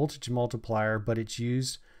a voltage multiplier, but it's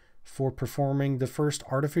used for performing the first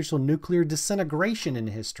artificial nuclear disintegration in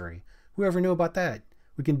history. Whoever knew about that?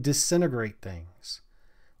 We can disintegrate things.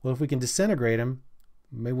 Well, if we can disintegrate them,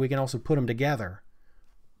 maybe we can also put them together,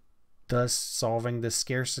 thus solving the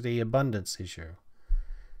scarcity abundance issue.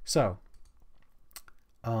 So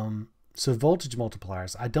voltage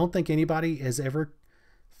multipliers. I don't think anybody has ever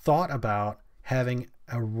thought about having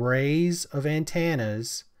arrays of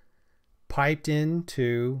antennas piped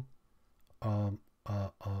into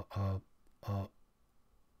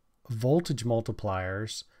voltage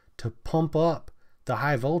multipliers to pump up the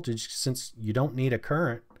high voltage, since you don't need a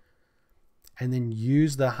current, and then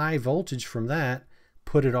use the high voltage from that,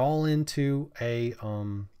 put it all into a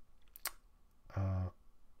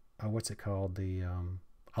what's it called,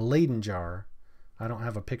 a Leyden jar. I don't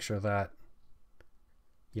have a picture of that.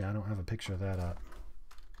 Yeah, I don't have a picture of that up.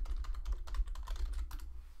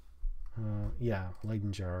 Yeah,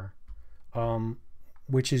 Leyden jar,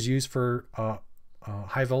 which is used for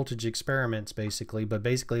high voltage experiments, basically. But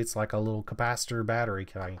basically, it's like a little capacitor battery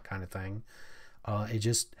kind of thing. It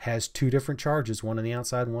just has two different charges, one on the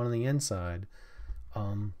outside and one on the inside.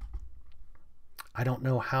 I don't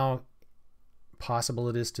know how possible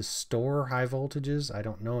it is to store high voltages. I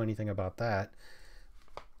don't know anything about that.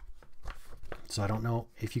 So I don't know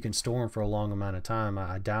if you can store them for a long amount of time.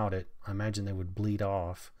 I doubt it. I imagine they would bleed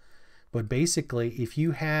off. But basically, if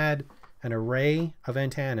you had an array of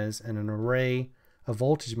antennas and an array of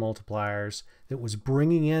voltage multipliers that was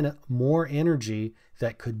bringing in more energy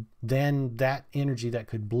that could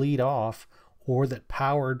bleed off, or that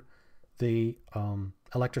powered the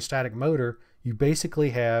electrostatic motor, you basically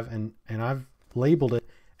have, and I've labeled it,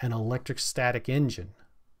 an electrostatic engine,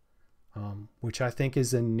 which I think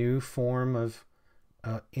is a new form of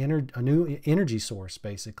a new energy source,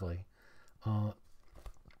 basically.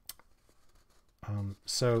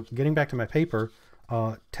 So getting back to my paper,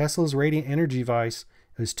 Tesla's radiant energy device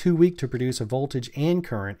is too weak to produce a voltage and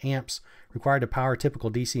current amps required to power a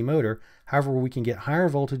typical DC motor. However, we can get higher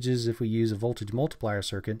voltages if we use a voltage multiplier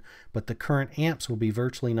circuit, but the current amps will be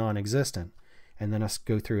virtually non-existent. And then I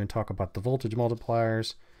go through and talk about the voltage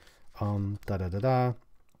multipliers, And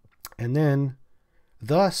then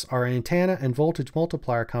Thus, our antenna and voltage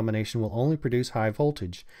multiplier combination will only produce high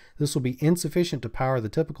voltage. This will be insufficient to power the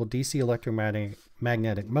typical DC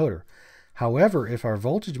electromagnetic motor. However, if our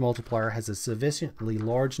voltage multiplier has a sufficiently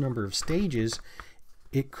large number of stages,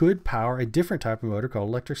 it could power a different type of motor called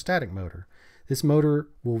electrostatic motor. This motor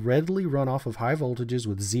will readily run off of high voltages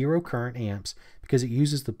with 0 current amps because it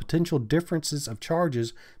uses the potential differences of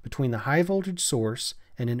charges between the high voltage source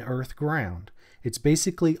and an earth ground. It's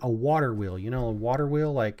basically a water wheel. You know, a water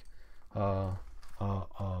wheel like a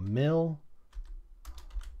mill.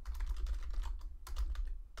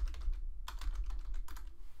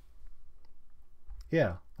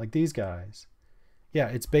 Yeah, like these guys. Yeah,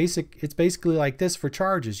 it's basically like this for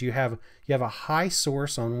charges. You have a high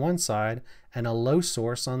source on one side and a low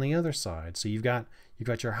source on the other side. So you've got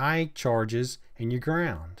your high charges and your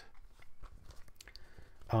ground.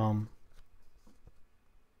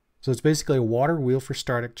 So it's basically a water wheel for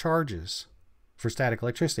static charges, for static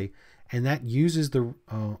electricity, and that uses that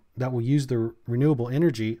will use the renewable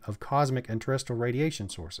energy of cosmic and terrestrial radiation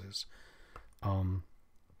sources.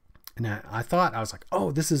 And I was like,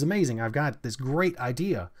 oh, this is amazing. I've got this great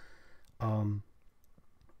idea. I've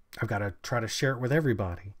got to try to share it with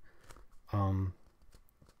everybody. And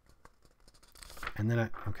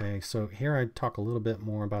then okay, so here I talk a little bit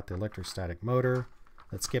more about the electrostatic motor.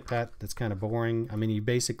 Let's skip that. That's kind of boring. I mean, you've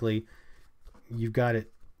got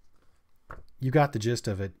it. You got the gist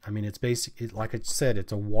of it. I mean, it's like I said,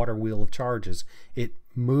 it's a water wheel of charges. It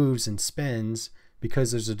moves and spins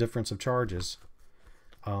because there's a difference of charges.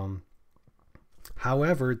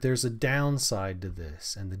 However, there's a downside to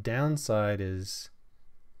this, and the downside is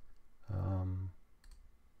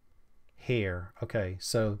hair. Okay,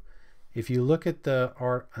 so if you look at the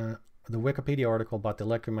Wikipedia article about the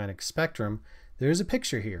electromagnetic spectrum, there's a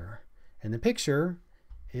picture here, and the picture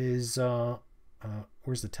is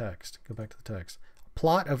where's the text? Go back to the text.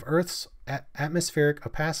 Plot of Earth's atmospheric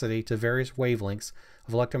opacity to various wavelengths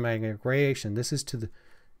of electromagnetic radiation. This is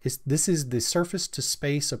the surface to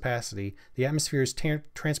space opacity. The atmosphere is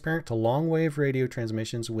transparent to long wave radio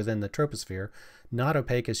transmissions within the troposphere, not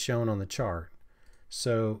opaque as shown on the chart.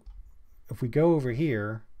 So if we go over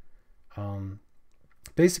here,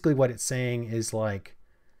 basically what it's saying is like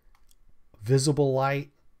visible light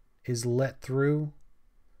is let through,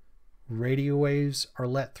 radio waves are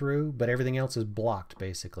let through, but everything else is blocked.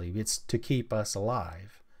 Basically, it's to keep us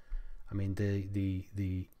alive. I mean,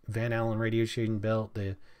 the Van Allen radiation belt,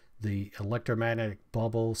 the electromagnetic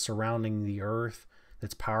bubble surrounding the Earth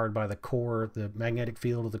that's powered by the core, the magnetic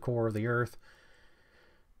field of the core of the Earth.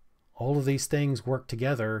 All of these things work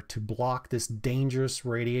together to block this dangerous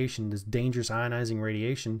radiation, this dangerous ionizing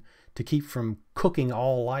radiation, to keep from cooking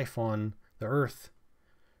all life on the Earth,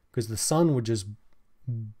 because the sun would just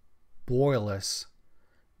boil us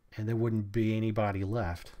and there wouldn't be anybody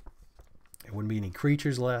left. There wouldn't be any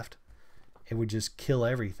creatures left. It would just kill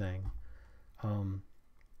everything.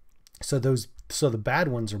 So the bad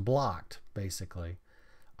ones are blocked, basically.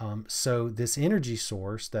 So this energy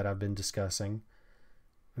source that I've been discussing,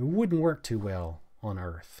 it wouldn't work too well on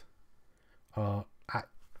Earth.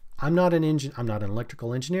 I'm not an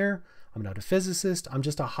electrical engineer. I'm not a physicist. I'm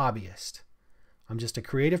just a hobbyist. I'm just a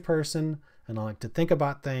creative person, and I like to think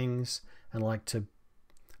about things, and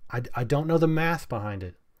I don't know the math behind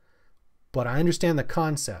it, but I understand the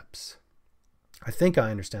concepts. I think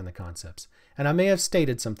I understand the concepts, and I may have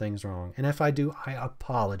stated some things wrong, and if I do, I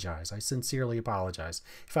apologize. I sincerely apologize.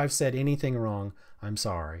 If I've said anything wrong, I'm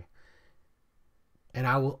sorry. And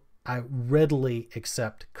I readily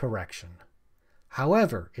accept correction.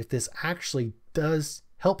 However, if this actually does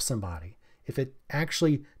help somebody, if it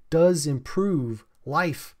actually does improve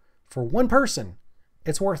life for one person,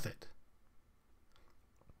 it's worth it.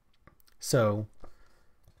 So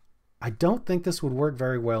I don't think this would work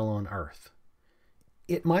very well on Earth.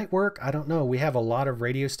 It might work. I don't know. We have a lot of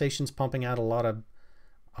radio stations pumping out a lot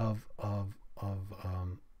of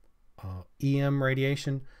EM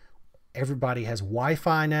radiation. Everybody has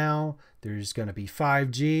Wi-Fi now. There's going to be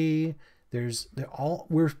 5G.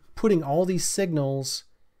 We're putting all these signals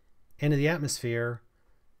into the atmosphere.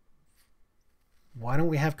 Why don't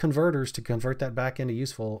we have converters to convert that back into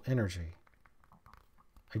useful energy?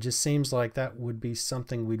 It just seems like that would be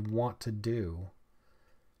something we'd want to do.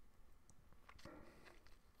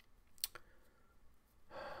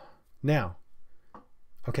 Now,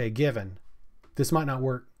 okay, given this might not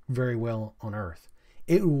work very well on Earth,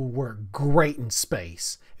 it will work great in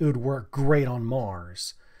space. It would work great on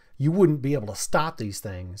Mars. You wouldn't be able to stop these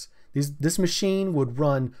things. This machine would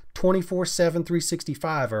run 24/7,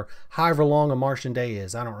 365, or however long a Martian day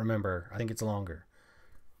is. I don't remember. I think it's longer.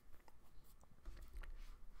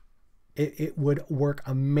 It would work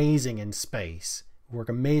amazing in space, work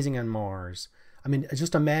amazing on Mars. I mean,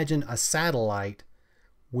 just imagine a satellite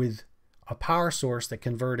with a power source that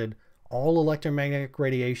converted all electromagnetic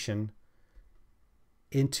radiation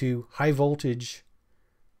into high voltage,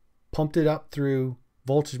 pumped it up through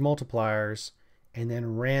voltage multipliers, and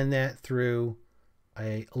then ran that through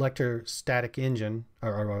a electrostatic engine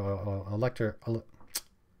or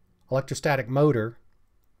electrostatic motor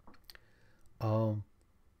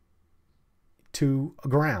to a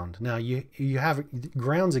ground. Now you have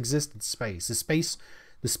grounds exist in space.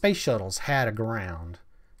 The space shuttles had a ground.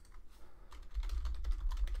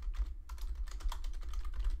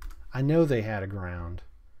 I know they had a ground.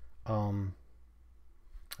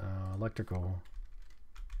 Electrical.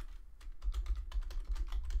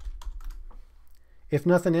 If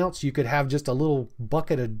nothing else, you could have just a little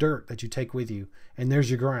bucket of dirt that you take with you, and there's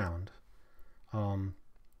your ground. Oh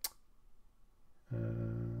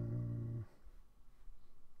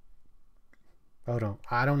no,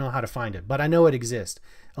 I don't know how to find it, but I know it exists.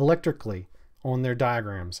 Electrically, on their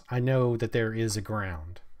diagrams, I know that there is a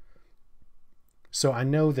ground. So I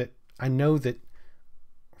know that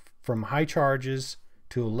from high charges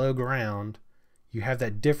to a low ground, you have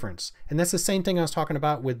that difference. And that's the same thing I was talking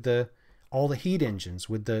about with all the heat engines,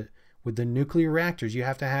 with the nuclear reactors. You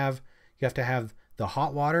have to have the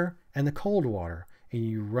hot water and the cold water, and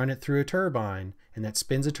you run it through a turbine, and that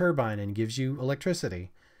spins a turbine and gives you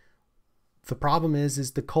electricity. The problem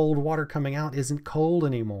is the cold water coming out isn't cold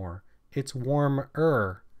anymore. It's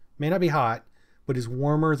warmer. May not be hot, but is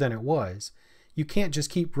warmer than it was. You can't just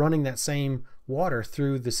keep running that same water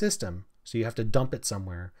through the system. So you have to dump it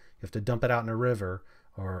somewhere. You have to dump it out in a river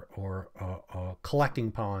or a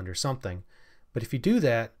collecting pond or something. But if you do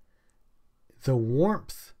that, the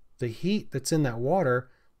warmth, the heat that's in that water,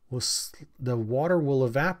 the water will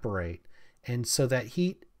evaporate. And so that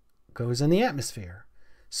heat goes in the atmosphere.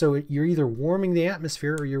 So you're either warming the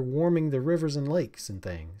atmosphere or you're warming the rivers and lakes and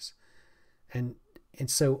things. And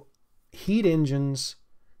so heat engines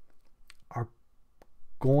are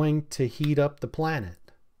going to heat up the planet.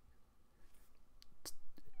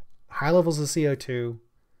 High levels of CO2,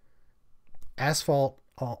 asphalt,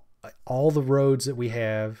 all the roads that we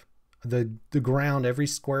have, the ground, every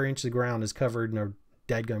square inch of the ground is covered in a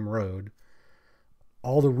dadgum road.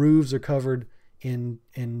 All the roofs are covered in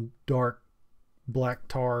dark black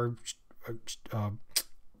tar,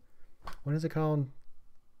 what is it called?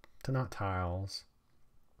 Not tiles.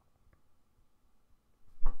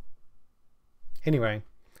 Anyway,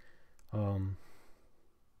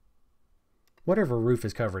 whatever roof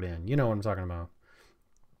is covered in, you know what I'm talking about.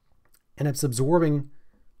 And it's absorbing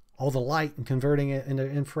all the light and converting it into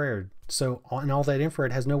infrared. So, and all that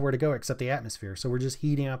infrared has nowhere to go except the atmosphere. So we're just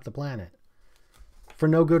heating up the planet for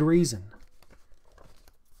no good reason.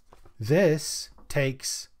 This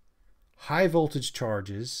takes high voltage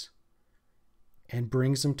charges and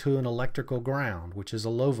brings them to an electrical ground, which is a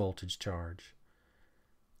low voltage charge.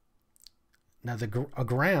 Now, a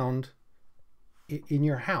ground in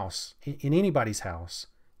your house, in anybody's house,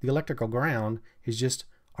 the electrical ground is just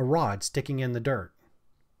a rod sticking in the dirt.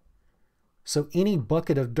 So any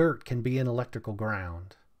bucket of dirt can be an electrical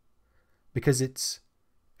ground because it's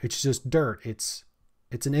just dirt. It's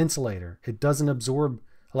an insulator. It doesn't absorb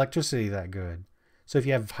electricity that good. So if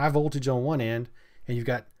you have high voltage on one end and you've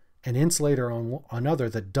got an insulator on another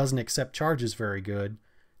that doesn't accept charges very good,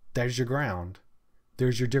 there's your ground.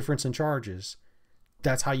 There's your difference in charges.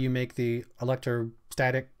 That's how you make the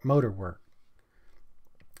electrostatic motor work.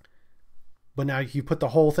 But now you put the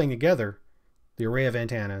whole thing together, the array of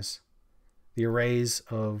antennas, the arrays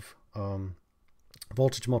of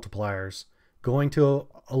voltage multipliers, going to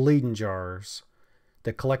a Leyden jars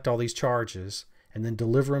that collect all these charges and then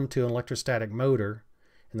deliver them to an electrostatic motor.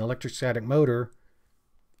 And the electrostatic motor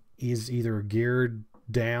is either geared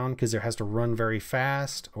down because it has to run very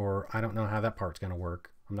fast, or I don't know how that part's going to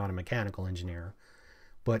work. I'm not a mechanical engineer.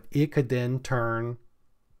 But it could then turn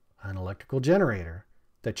an electrical generator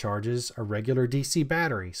that charges a regular DC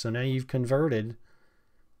battery. So now you've converted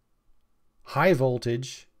high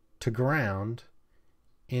voltage to ground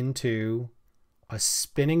into a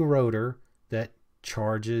spinning rotor that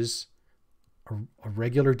charges a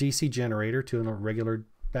regular DC generator to a regular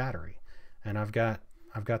battery. And I've got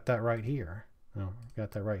that right here. Oh, I've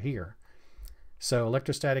got that right here. So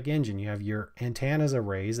electrostatic engine, you have your antennas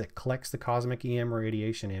arrays that collects the cosmic EM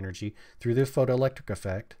radiation energy through the photoelectric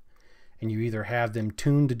effect. And you either have them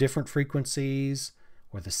tuned to different frequencies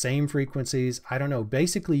or the same frequencies. I don't know.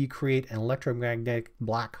 Basically, you create an electromagnetic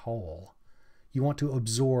black hole. You want to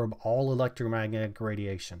absorb all electromagnetic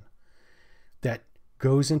radiation that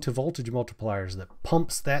goes into voltage multipliers that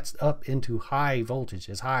pumps that up into high voltage,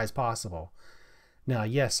 as high as possible. Now,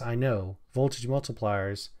 yes, I know voltage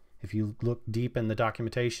multipliers, if you look deep in the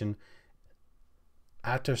documentation,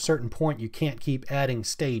 after a certain point you can't keep adding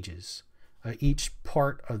stages. Each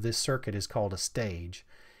part of this circuit is called a stage,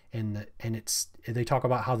 and they talk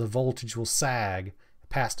about how the voltage will sag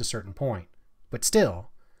past a certain point. But still,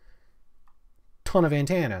 ton of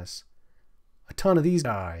antennas, a ton of these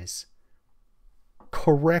guys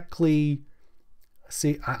correctly.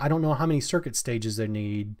 See, I don't know how many circuit stages they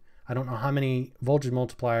need. I don't know how many voltage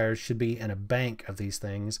multipliers should be in a bank of these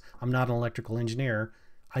things. I'm not an electrical engineer.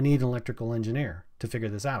 I need an electrical engineer to figure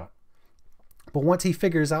this out. But once he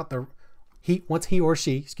figures out once he or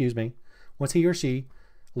she,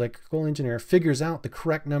 electrical engineer, figures out the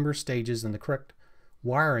correct number of stages and the correct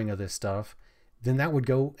wiring of this stuff, then that would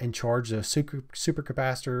go and charge a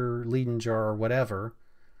supercapacitor, Leiden jar, or whatever,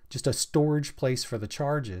 just a storage place for the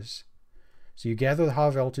charges. So you gather the high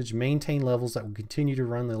voltage, maintain levels that will continue to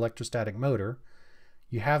run the electrostatic motor.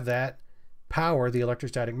 You have that power the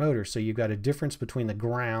electrostatic motor. So you've got a difference between the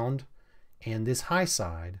ground and this high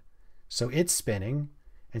side. So it's spinning.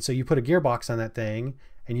 And so you put a gearbox on that thing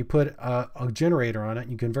and you put a generator on it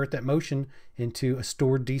and you convert that motion into a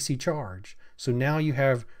stored DC charge. So now you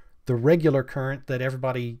have the regular current that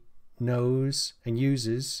everybody knows and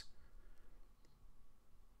uses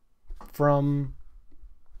from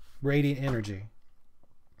radiant energy.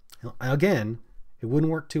 Again, it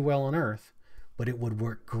wouldn't work too well on Earth, but it would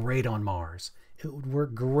work great on Mars. It would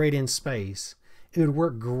work great in space. It would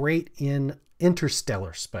work great in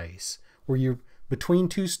interstellar space, where you're between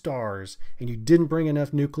two stars and you didn't bring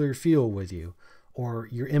enough nuclear fuel with you, or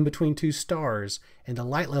you're in between two stars and the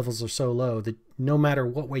light levels are so low that no matter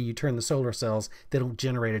what way you turn the solar cells, they don't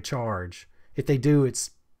generate a charge. If they do,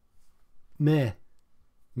 it's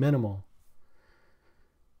minimal.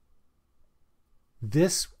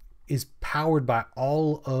 This is powered by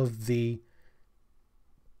all of the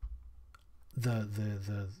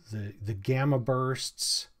gamma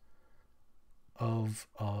bursts of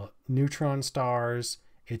neutron stars.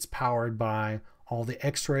 It's powered by all the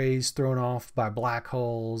X-rays thrown off by black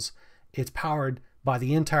holes. It's powered by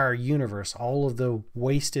the entire universe, all of the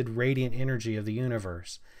wasted radiant energy of the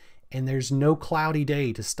universe. And there's no cloudy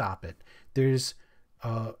day to stop it. There's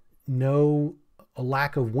no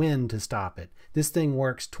lack of wind to stop it. This thing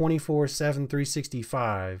works 24/7,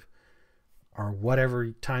 365, or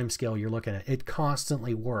whatever time scale you're looking at. It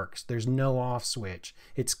constantly works. There's no off switch.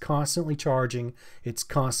 It's constantly charging. It's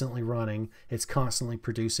constantly running. It's constantly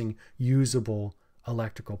producing usable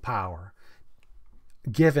electrical power,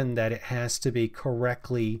 given that it has to be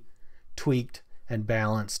correctly tweaked and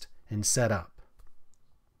balanced and set up,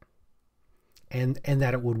 and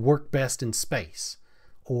that it would work best in space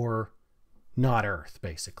or not Earth,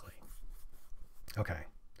 basically. Okay.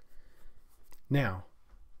 Now,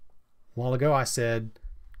 a while ago I said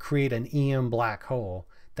create an EM black hole.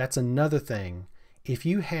 That's another thing. If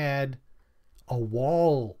you had a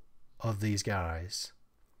wall of these guys,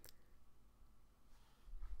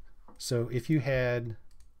 so if you had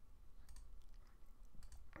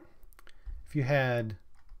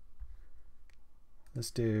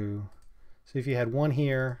let's do, so if you had one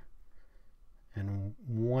here and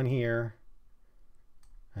one here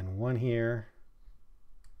and one here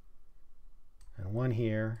and one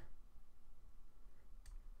here.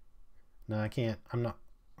 No, I can't.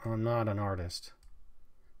 I'm not an artist.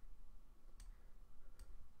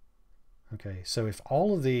 Okay, so if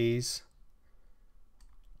all of these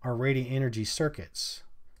are radiant energy circuits,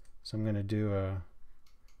 so I'm going to do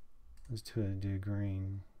let's do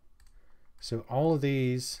green. So all of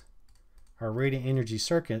these are radiant energy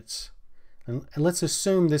circuits, and let's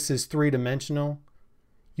assume this is three-dimensional.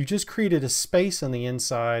 You just created a space on the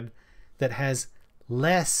inside that has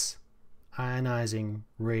less ionizing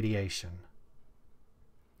radiation.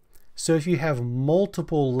 So if you have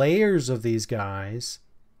multiple layers of these guys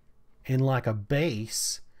in like a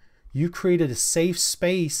base, you created a safe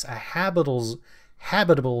space, a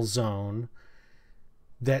habitable zone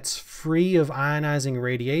that's free of ionizing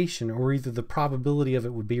radiation, or either the probability of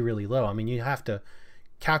it would be really low. I mean, you have to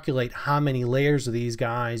calculate how many layers of these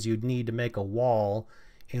guys you'd need to make a wall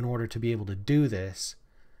in order to be able to do this.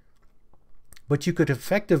 But you could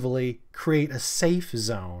effectively create a safe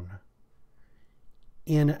zone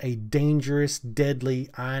in a dangerous, deadly,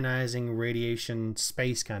 ionizing radiation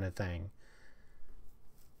space kind of thing.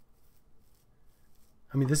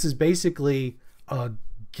 I mean, this is basically a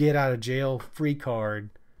get out of jail free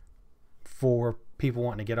card for people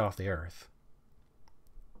wanting to get off the Earth.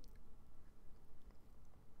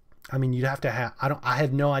 I mean, you'd have to have, I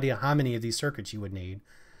have no idea how many of these circuits you would need.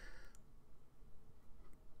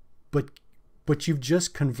 But you've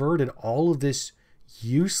just converted all of this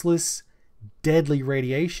useless, deadly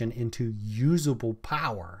radiation into usable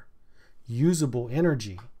power, usable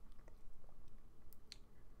energy.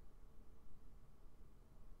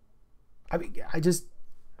 I mean,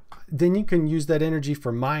 then you can use that energy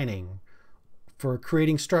for mining, for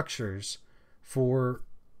creating structures, for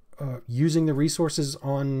using the resources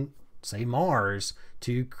on, say, Mars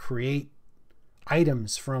to create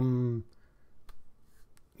items from,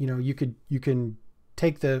 you know, you can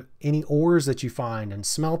take any ores that you find and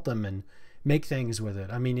smelt them and make things with it.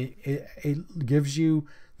 I mean, it gives you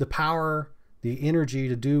the power, the energy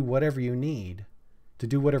to do whatever you need, to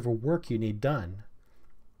do whatever work you need done.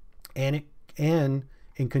 And in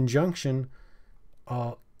conjunction,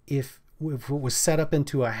 if it was set up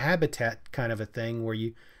into a habitat kind of a thing where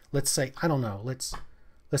you, let's say, I don't know, let's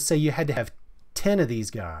say you had to have 10 of these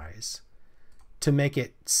guys to make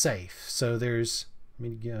it safe. So there's,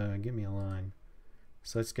 give me a line.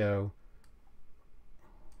 So let's go,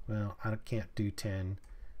 well, I can't do 10.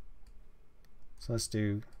 So let's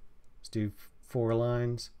do 4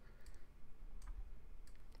 lines.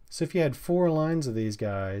 So if you had 4 lines of these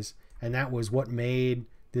guys, and that was what made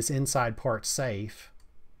this inside part safe.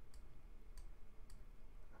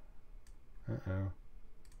 Uh-oh.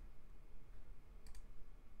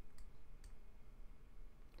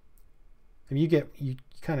 I mean, you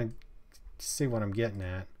kind of see what I'm getting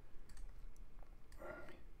at.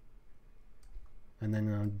 And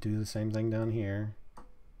then I'll do the same thing down here.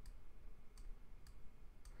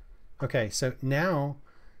 Okay, so now,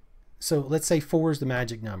 so let's say 4 is the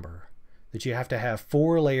magic number. That you have to have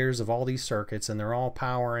 4 layers of all these circuits, and they're all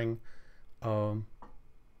powering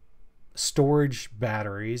storage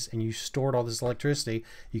batteries, and you stored all this electricity.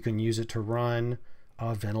 You can use it to run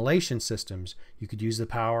ventilation systems. You could use the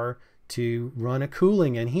power to run a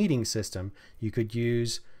cooling and heating system. You could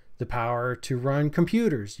use the power to run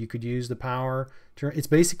computers. You could use the power to, it's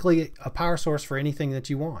basically a power source for anything that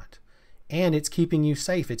you want. And it's keeping you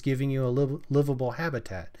safe. It's giving you a livable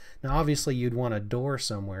habitat. Now, obviously, you'd want a door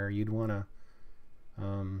somewhere. You'd want to,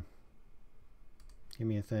 give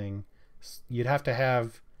me a thing. You'd have to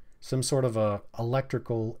have some sort of a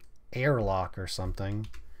electrical airlock or something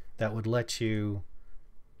that would let you,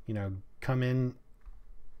 you know, come in.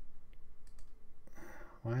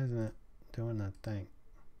 Why isn't it doing that thing?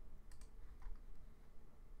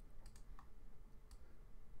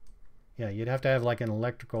 Yeah, you'd have to have like an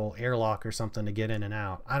electrical airlock or something to get in and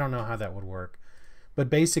out. I don't know how that would work.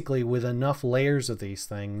 But basically, with enough layers of these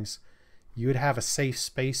things, you would have a safe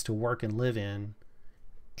space to work and live in.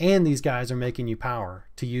 And these guys are making you power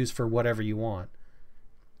to use for whatever you want.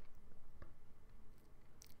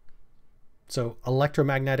 So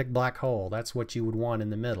electromagnetic black hole, that's what you would want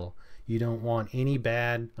in the middle. You don't want any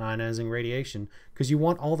bad ionizing radiation because you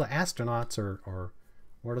want all the astronauts or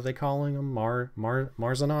what are they calling them?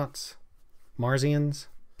 Marsonauts? Marsians?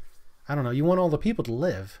 I don't know. You want all the people to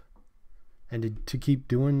live and to keep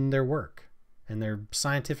doing their work and their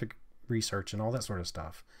scientific research and all that sort of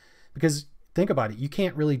stuff. Because think about it. You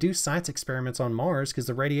can't really do science experiments on Mars because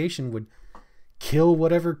the radiation would kill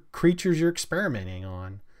whatever creatures you're experimenting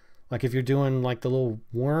on. Like if you're doing like the little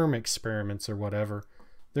worm experiments or whatever,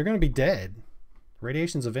 they're going to be dead.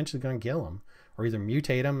 Radiation's eventually going to kill them or either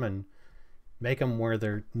mutate them and make them where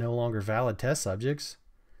they're no longer valid test subjects.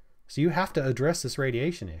 So you have to address this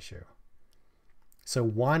radiation issue. So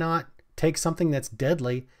why not take something that's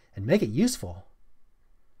deadly and make it useful?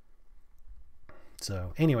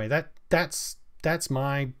 So anyway, that's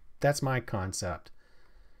my concept.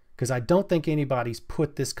 Because I don't think anybody's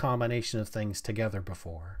put this combination of things together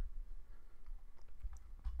before.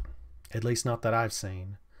 At least not that I've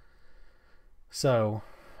seen. So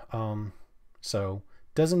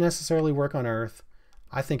doesn't necessarily work on Earth.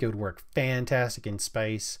 I think it would work fantastic in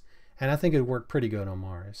space, and I think it would work pretty good on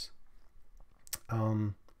Mars.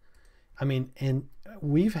 I mean, and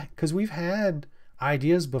we've had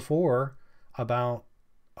ideas before about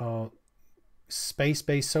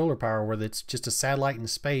space-based solar power, where it's just a satellite in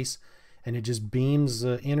space, and it just beams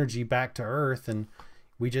the energy back to Earth, and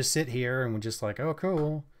we just sit here and we're just like, oh,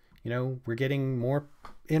 cool. You know, we're getting more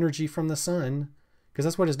energy from the sun, because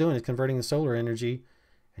that's what it's doing. It's converting the solar energy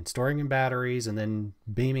and storing in batteries and then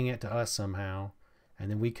beaming it to us somehow. And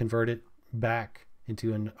then we convert it back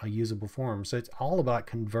into a usable form. So it's all about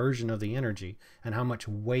conversion of the energy and how much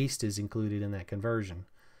waste is included in that conversion.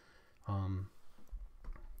 And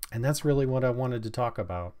that's really what I wanted to talk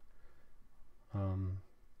about.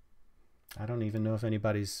 I don't even know if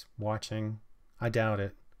anybody's watching. I doubt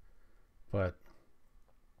it. But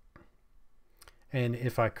And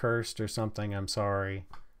if I cursed or something, I'm sorry.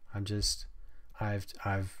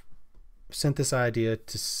 I've sent this idea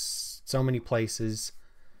to so many places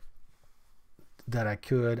that I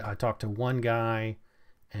could. I talked to one guy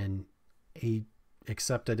and he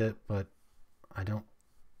accepted it, but I don't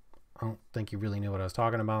think he really knew what I was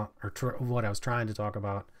talking about, or what I was trying to talk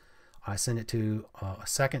about. I sent it to a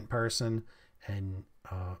second person, and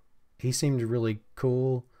he seemed really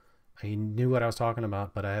cool. He knew what I was talking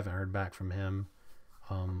about, but I haven't heard back from him.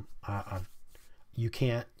 You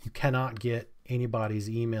cannot get anybody's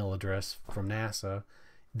email address from NASA.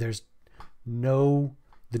 There's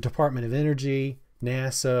the Department of Energy,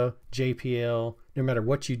 NASA, JPL, no matter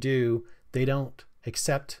what you do, they don't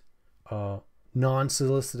accept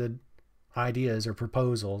non-solicited ideas or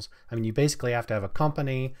proposals. I mean, you basically have to have a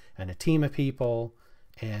company and a team of people,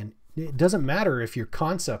 and it doesn't matter if your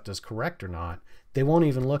concept is correct or not. They won't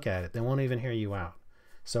even look at it. They won't even hear you out.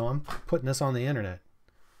 So I'm putting this on the internet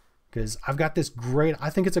because I've got this I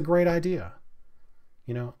think it's a great idea.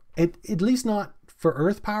 You know, at least not for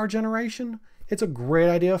Earth power generation. It's a great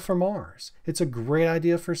idea for Mars. It's a great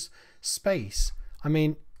idea for space. I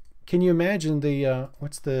mean, can you imagine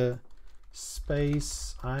what's the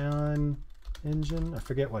space ion engine? I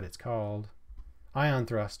forget what it's called. Ion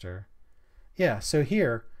thruster. Yeah, so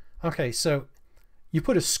here, okay, so you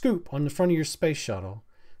put a scoop on the front of your space shuttle.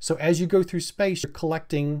 So as you go through space, you're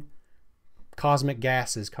collecting cosmic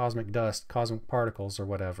gases, cosmic dust, cosmic particles, or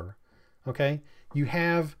whatever. Okay? You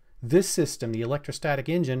have this system, the electrostatic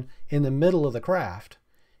engine, in the middle of the craft,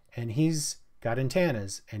 and he's got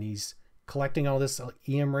antennas, and he's collecting all this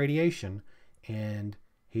EM radiation, and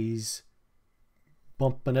he's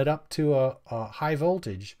bumping it up to a high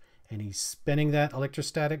voltage, and he's spinning that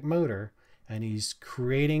electrostatic motor, and he's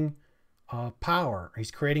creating power,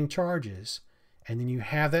 he's creating charges, and then you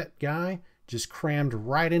have that guy just crammed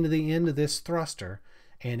right into the end of this thruster,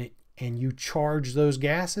 and you charge those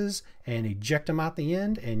gases and eject them out the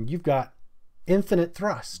end, and you've got infinite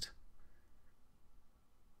thrust.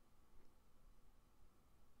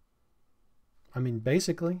 I mean,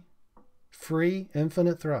 basically, free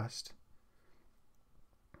infinite thrust.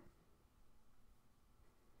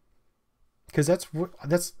 Because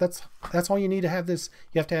that's all you need to have this.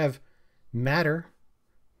 You have to have matter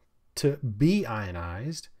to be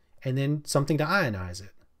ionized, and then something to ionize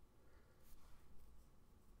it.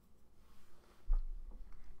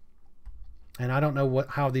 And I don't know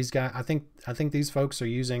how these guys, I think these folks are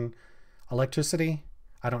using electricity.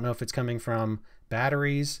 I don't know if it's coming from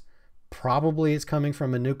batteries. Probably it's coming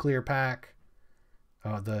from a nuclear pack.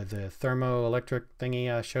 The thermoelectric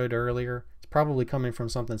thingy I showed earlier. It's probably coming from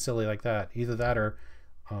something silly like that. Either that or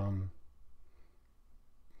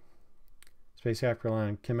spacecraft rely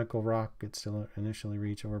on chemical rockets to initially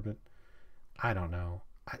reach orbit. I don't know.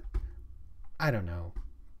 I don't know.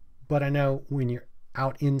 But I know when you're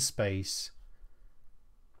out in space,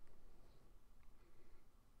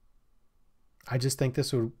 I just think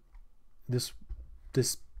this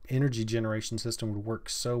energy generation system would work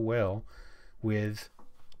so well with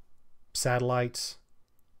satellites,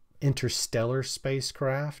 interstellar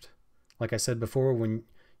spacecraft. Like I said before, when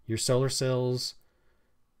your solar cells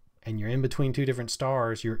and you're in between two different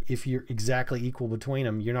stars, if you're exactly equal between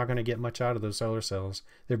them, you're not going to get much out of those solar cells.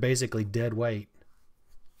 They're basically dead weight.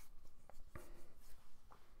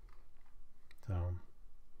 So,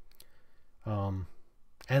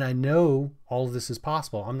 and I know all of this is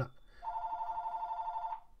possible. I'm not.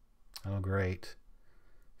 Oh, great.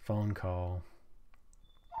 Phone call.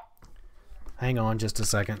 Hang on just a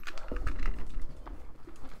second.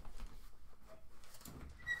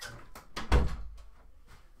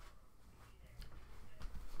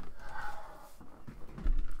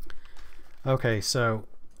 Okay, so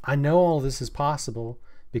I know all this is possible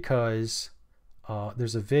because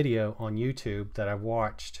there's a video on YouTube that I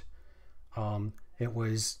watched. It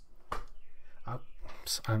was,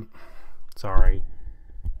 I'm sorry.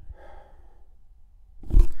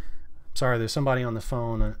 Sorry, there's somebody on the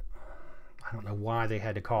phone. I don't know why they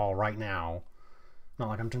had to call right now. Not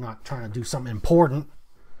like I'm not trying to do something important.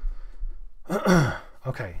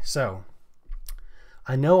 Okay, so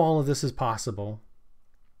I know all of this is possible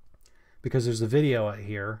because there's a video out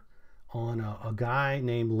here on a guy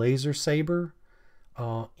named Laser Saber.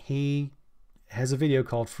 He has a video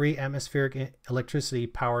called Free Atmospheric Electricity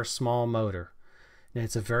Power Small Motor. Now,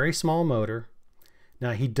 it's a very small motor.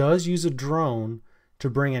 Now, he does use a drone to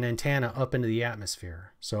bring an antenna up into the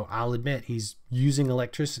atmosphere. So I'll admit he's using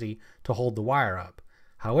electricity to hold the wire up.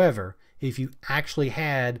 However, if you actually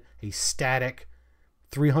had a static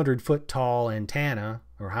 300-foot tall antenna,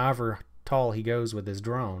 or however tall he goes with his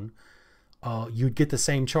drone, you'd get the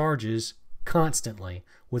same charges constantly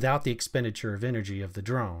without the expenditure of energy of the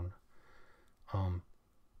drone.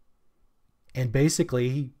 And basically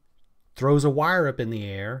he throws a wire up in the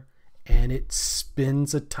air and it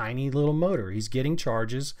spins a tiny little motor. He's getting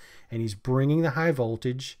charges and he's bringing the high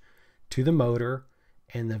voltage to the motor,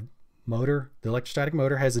 and the electrostatic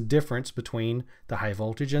motor has a difference between the high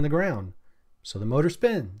voltage and the ground. So the motor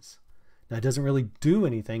spins. Now it doesn't really do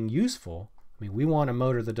anything useful. I mean, we want a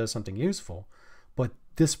motor that does something useful, but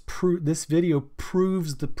this video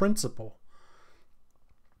proves the principle.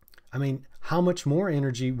 I mean, how much more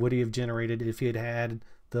energy would he have generated if he had had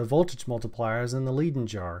the voltage multipliers in the Leyden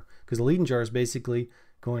jar? Because the Leyden jar is basically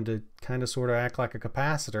going to kind of sort of act like a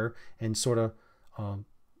capacitor and sort of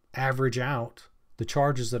average out the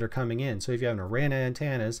charges that are coming in. So if you have an array of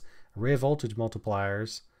antennas, array of voltage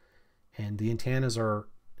multipliers, and the antennas are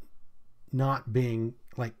not being,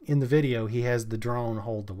 like in the video, he has the drone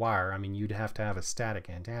hold the wire. I mean, you'd have to have a static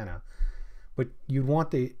antenna, but you'd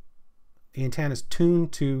want the antennas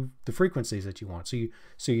tuned to the frequencies that you want. So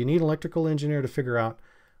you need an electrical engineer to figure out,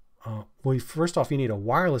 well, first off, you need a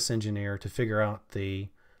wireless engineer to figure out the,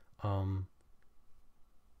 well,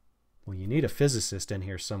 you need a physicist in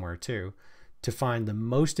here somewhere too, to find the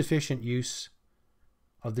most efficient use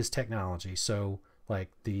of this technology. So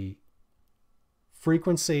like the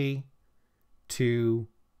frequency to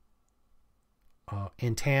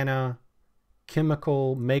antenna,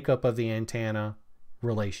 chemical makeup of the antenna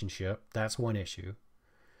relationship, that's one issue.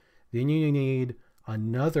 Then you need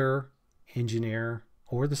another engineer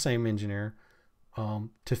or the same engineer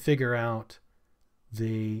to figure out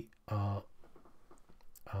the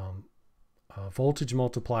voltage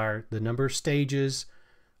multiplier, the number of stages,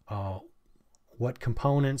 what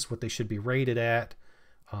components, what they should be rated at,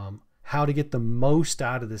 how to get the most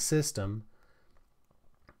out of the system,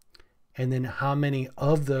 and then how many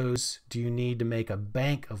of those do you need to make a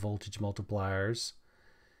bank of voltage multipliers.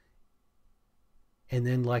 And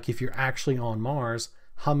then, like, if you're actually on Mars,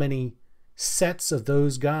 how many sets of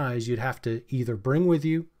those guys you'd have to either bring with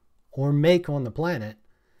you or make on the planet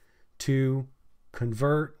to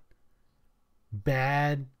convert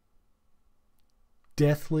bad,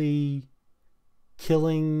 deathly,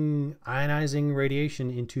 killing, ionizing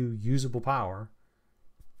radiation into usable power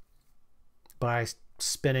by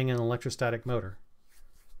spinning an electrostatic motor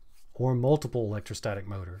or multiple electrostatic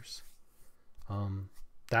motors.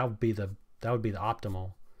 That would be the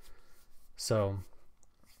optimal. So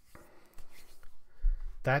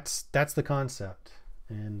that's the concept,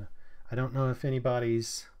 and I don't know if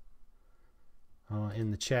anybody's in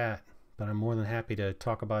the chat, but I'm more than happy to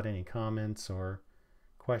talk about any comments or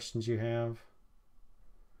questions you have.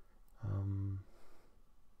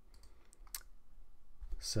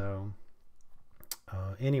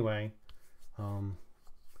 Anyway,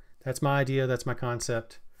 that's my idea, that's my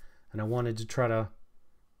concept, and I wanted to try to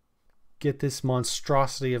get this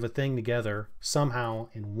monstrosity of a thing together somehow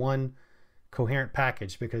in one coherent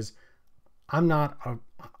package, because I'm not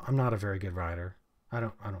a very good writer. I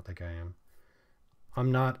don't think I am.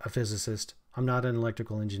 I'm not a physicist. I'm not an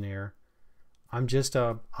electrical engineer. I'm just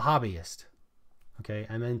a hobbyist. Okay,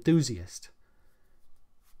 I'm an enthusiast.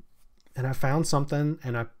 And I found something,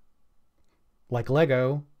 and I, like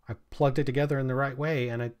Lego, I plugged it together in the right way,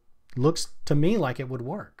 and it looks to me like it would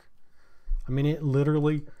work. I mean, it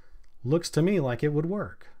literally looks to me like it would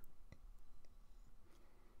work.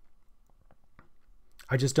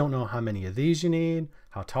 I just don't know how many of these you need,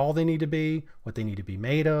 how tall they need to be, what they need to be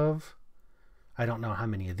made of. I don't know how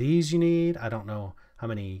many of these you need. I don't know how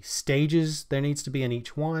many stages there needs to be in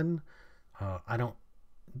each one. I don't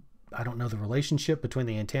know the relationship between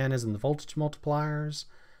the antennas and the voltage multipliers.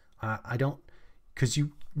 Because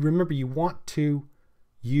you remember, you want to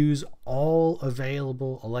use all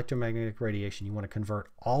available electromagnetic radiation. You want to convert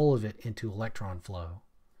all of it into electron flow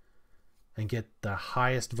and get the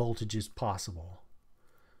highest voltages possible,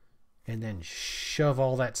 and then shove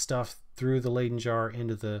all that stuff through the Leyden jar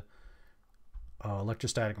into the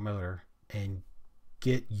electrostatic motor and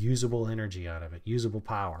get usable energy out of it, usable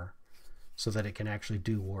power, so that it can actually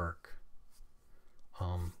do work.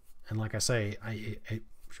 And like I say,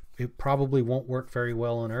 it probably won't work very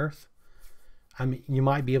well on Earth. I mean, you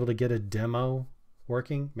might be able to get a demo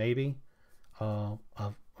working, maybe, a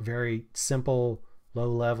very simple, low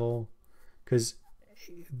level, because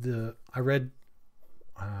I read,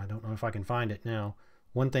 I don't know if I can find it now.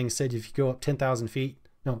 One thing said if you go up 10,000 feet,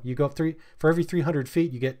 no, you go up for every 300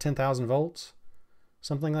 feet, you get 10,000 volts,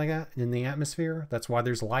 something like that in the atmosphere. That's why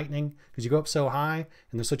there's lightning, because you go up so high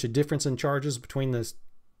and there's such a difference in charges between the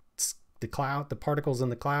particles in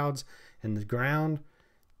the clouds and the ground.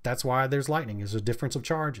 That's why there's lightning. There's a difference of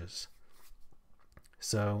charges.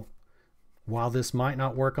 So while this might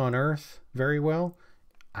not work on Earth very well,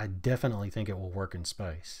 I definitely think it will work in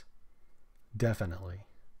space. Definitely.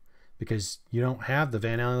 Because you don't have the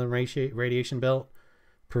Van Allen radiation belt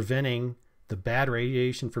preventing the bad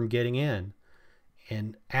radiation from getting in.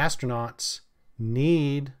 And astronauts,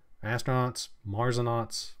 Marsonauts,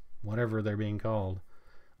 whatever they're being called,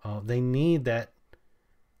 they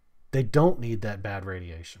don't need that bad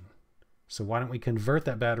radiation. So why don't we convert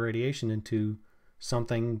that bad radiation into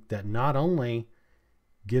something that not only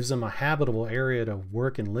gives them a habitable area to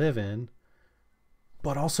work and live in,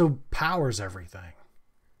 but also powers everything.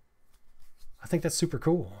 I think that's super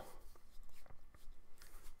cool.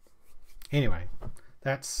 Anyway,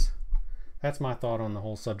 that's my thought on the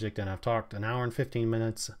whole subject, and I've talked an hour and 15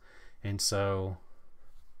 minutes, and so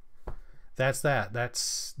that's that.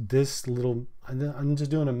 That's this little, I'm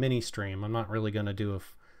just doing a mini stream. I'm not really going to do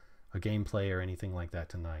a gameplay or anything like that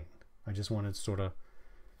tonight. I just wanted to sort of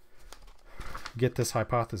get this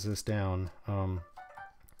hypothesis down.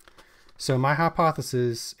 So my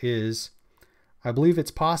hypothesis is, I believe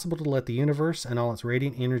it's possible to let the universe and all its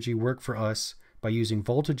radiant energy work for us by using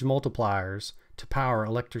voltage multipliers to power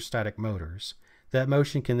electrostatic motors. That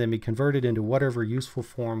motion can then be converted into whatever useful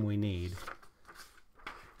form we need.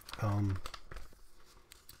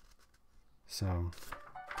 So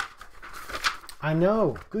I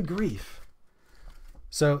know, good grief.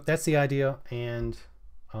 So that's the idea, and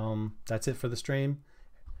that's it for the stream.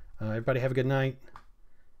 Everybody have a good night.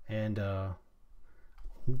 And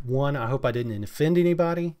one, I hope I didn't offend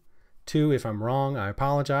anybody. Two, if I'm wrong, I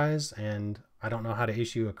apologize, and I don't know how to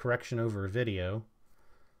issue a correction over a video.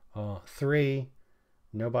 Three,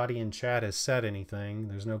 nobody in chat has said anything.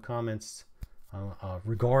 There's no comments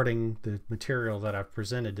regarding the material that I've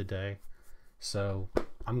presented today. So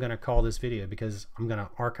I'm going to call this video, because I'm going to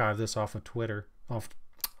archive this off of off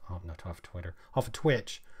of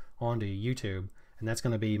Twitch onto YouTube, and that's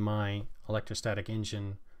going to be my electrostatic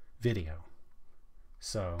engine video.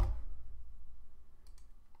 So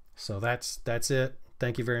that's it.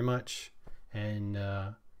 Thank you very much, and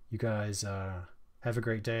you guys have a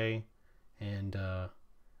great day, and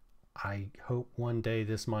I hope one day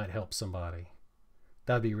this might help somebody.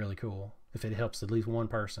 That'd be really cool if it helps at least one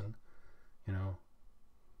person. You know,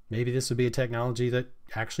 maybe this would be a technology that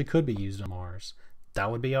actually could be used on Mars. That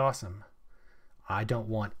would be awesome. I don't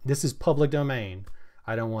want, this is public domain.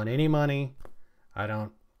 I don't want any money.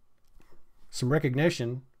 Some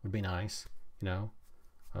recognition would be nice, you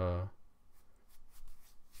know,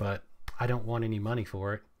 but I don't want any money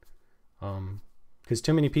for it, because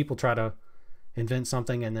too many people try to invent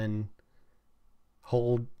something and then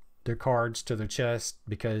hold their cards to their chest,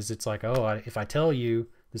 because it's like, oh, if I tell you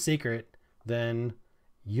the secret, then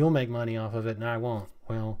you'll make money off of it and I won't.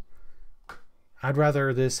 Well, I'd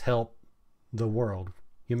rather this help the world,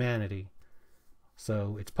 humanity.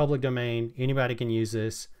 So it's public domain. Anybody can use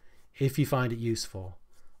this if you find it useful.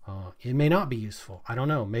 It may not be useful. I don't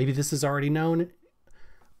know. Maybe this is already known.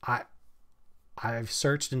 I've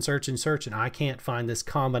searched and searched and searched, and I can't find this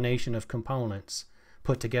combination of components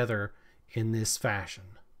put together in this fashion.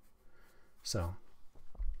 So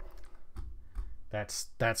that's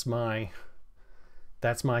my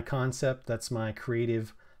concept. That's my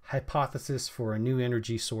creative hypothesis for a new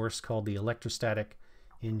energy source called the electrostatic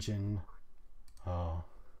engine.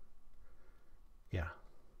 Yeah,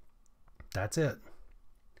 that's it.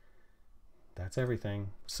 That's everything.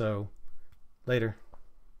 So later.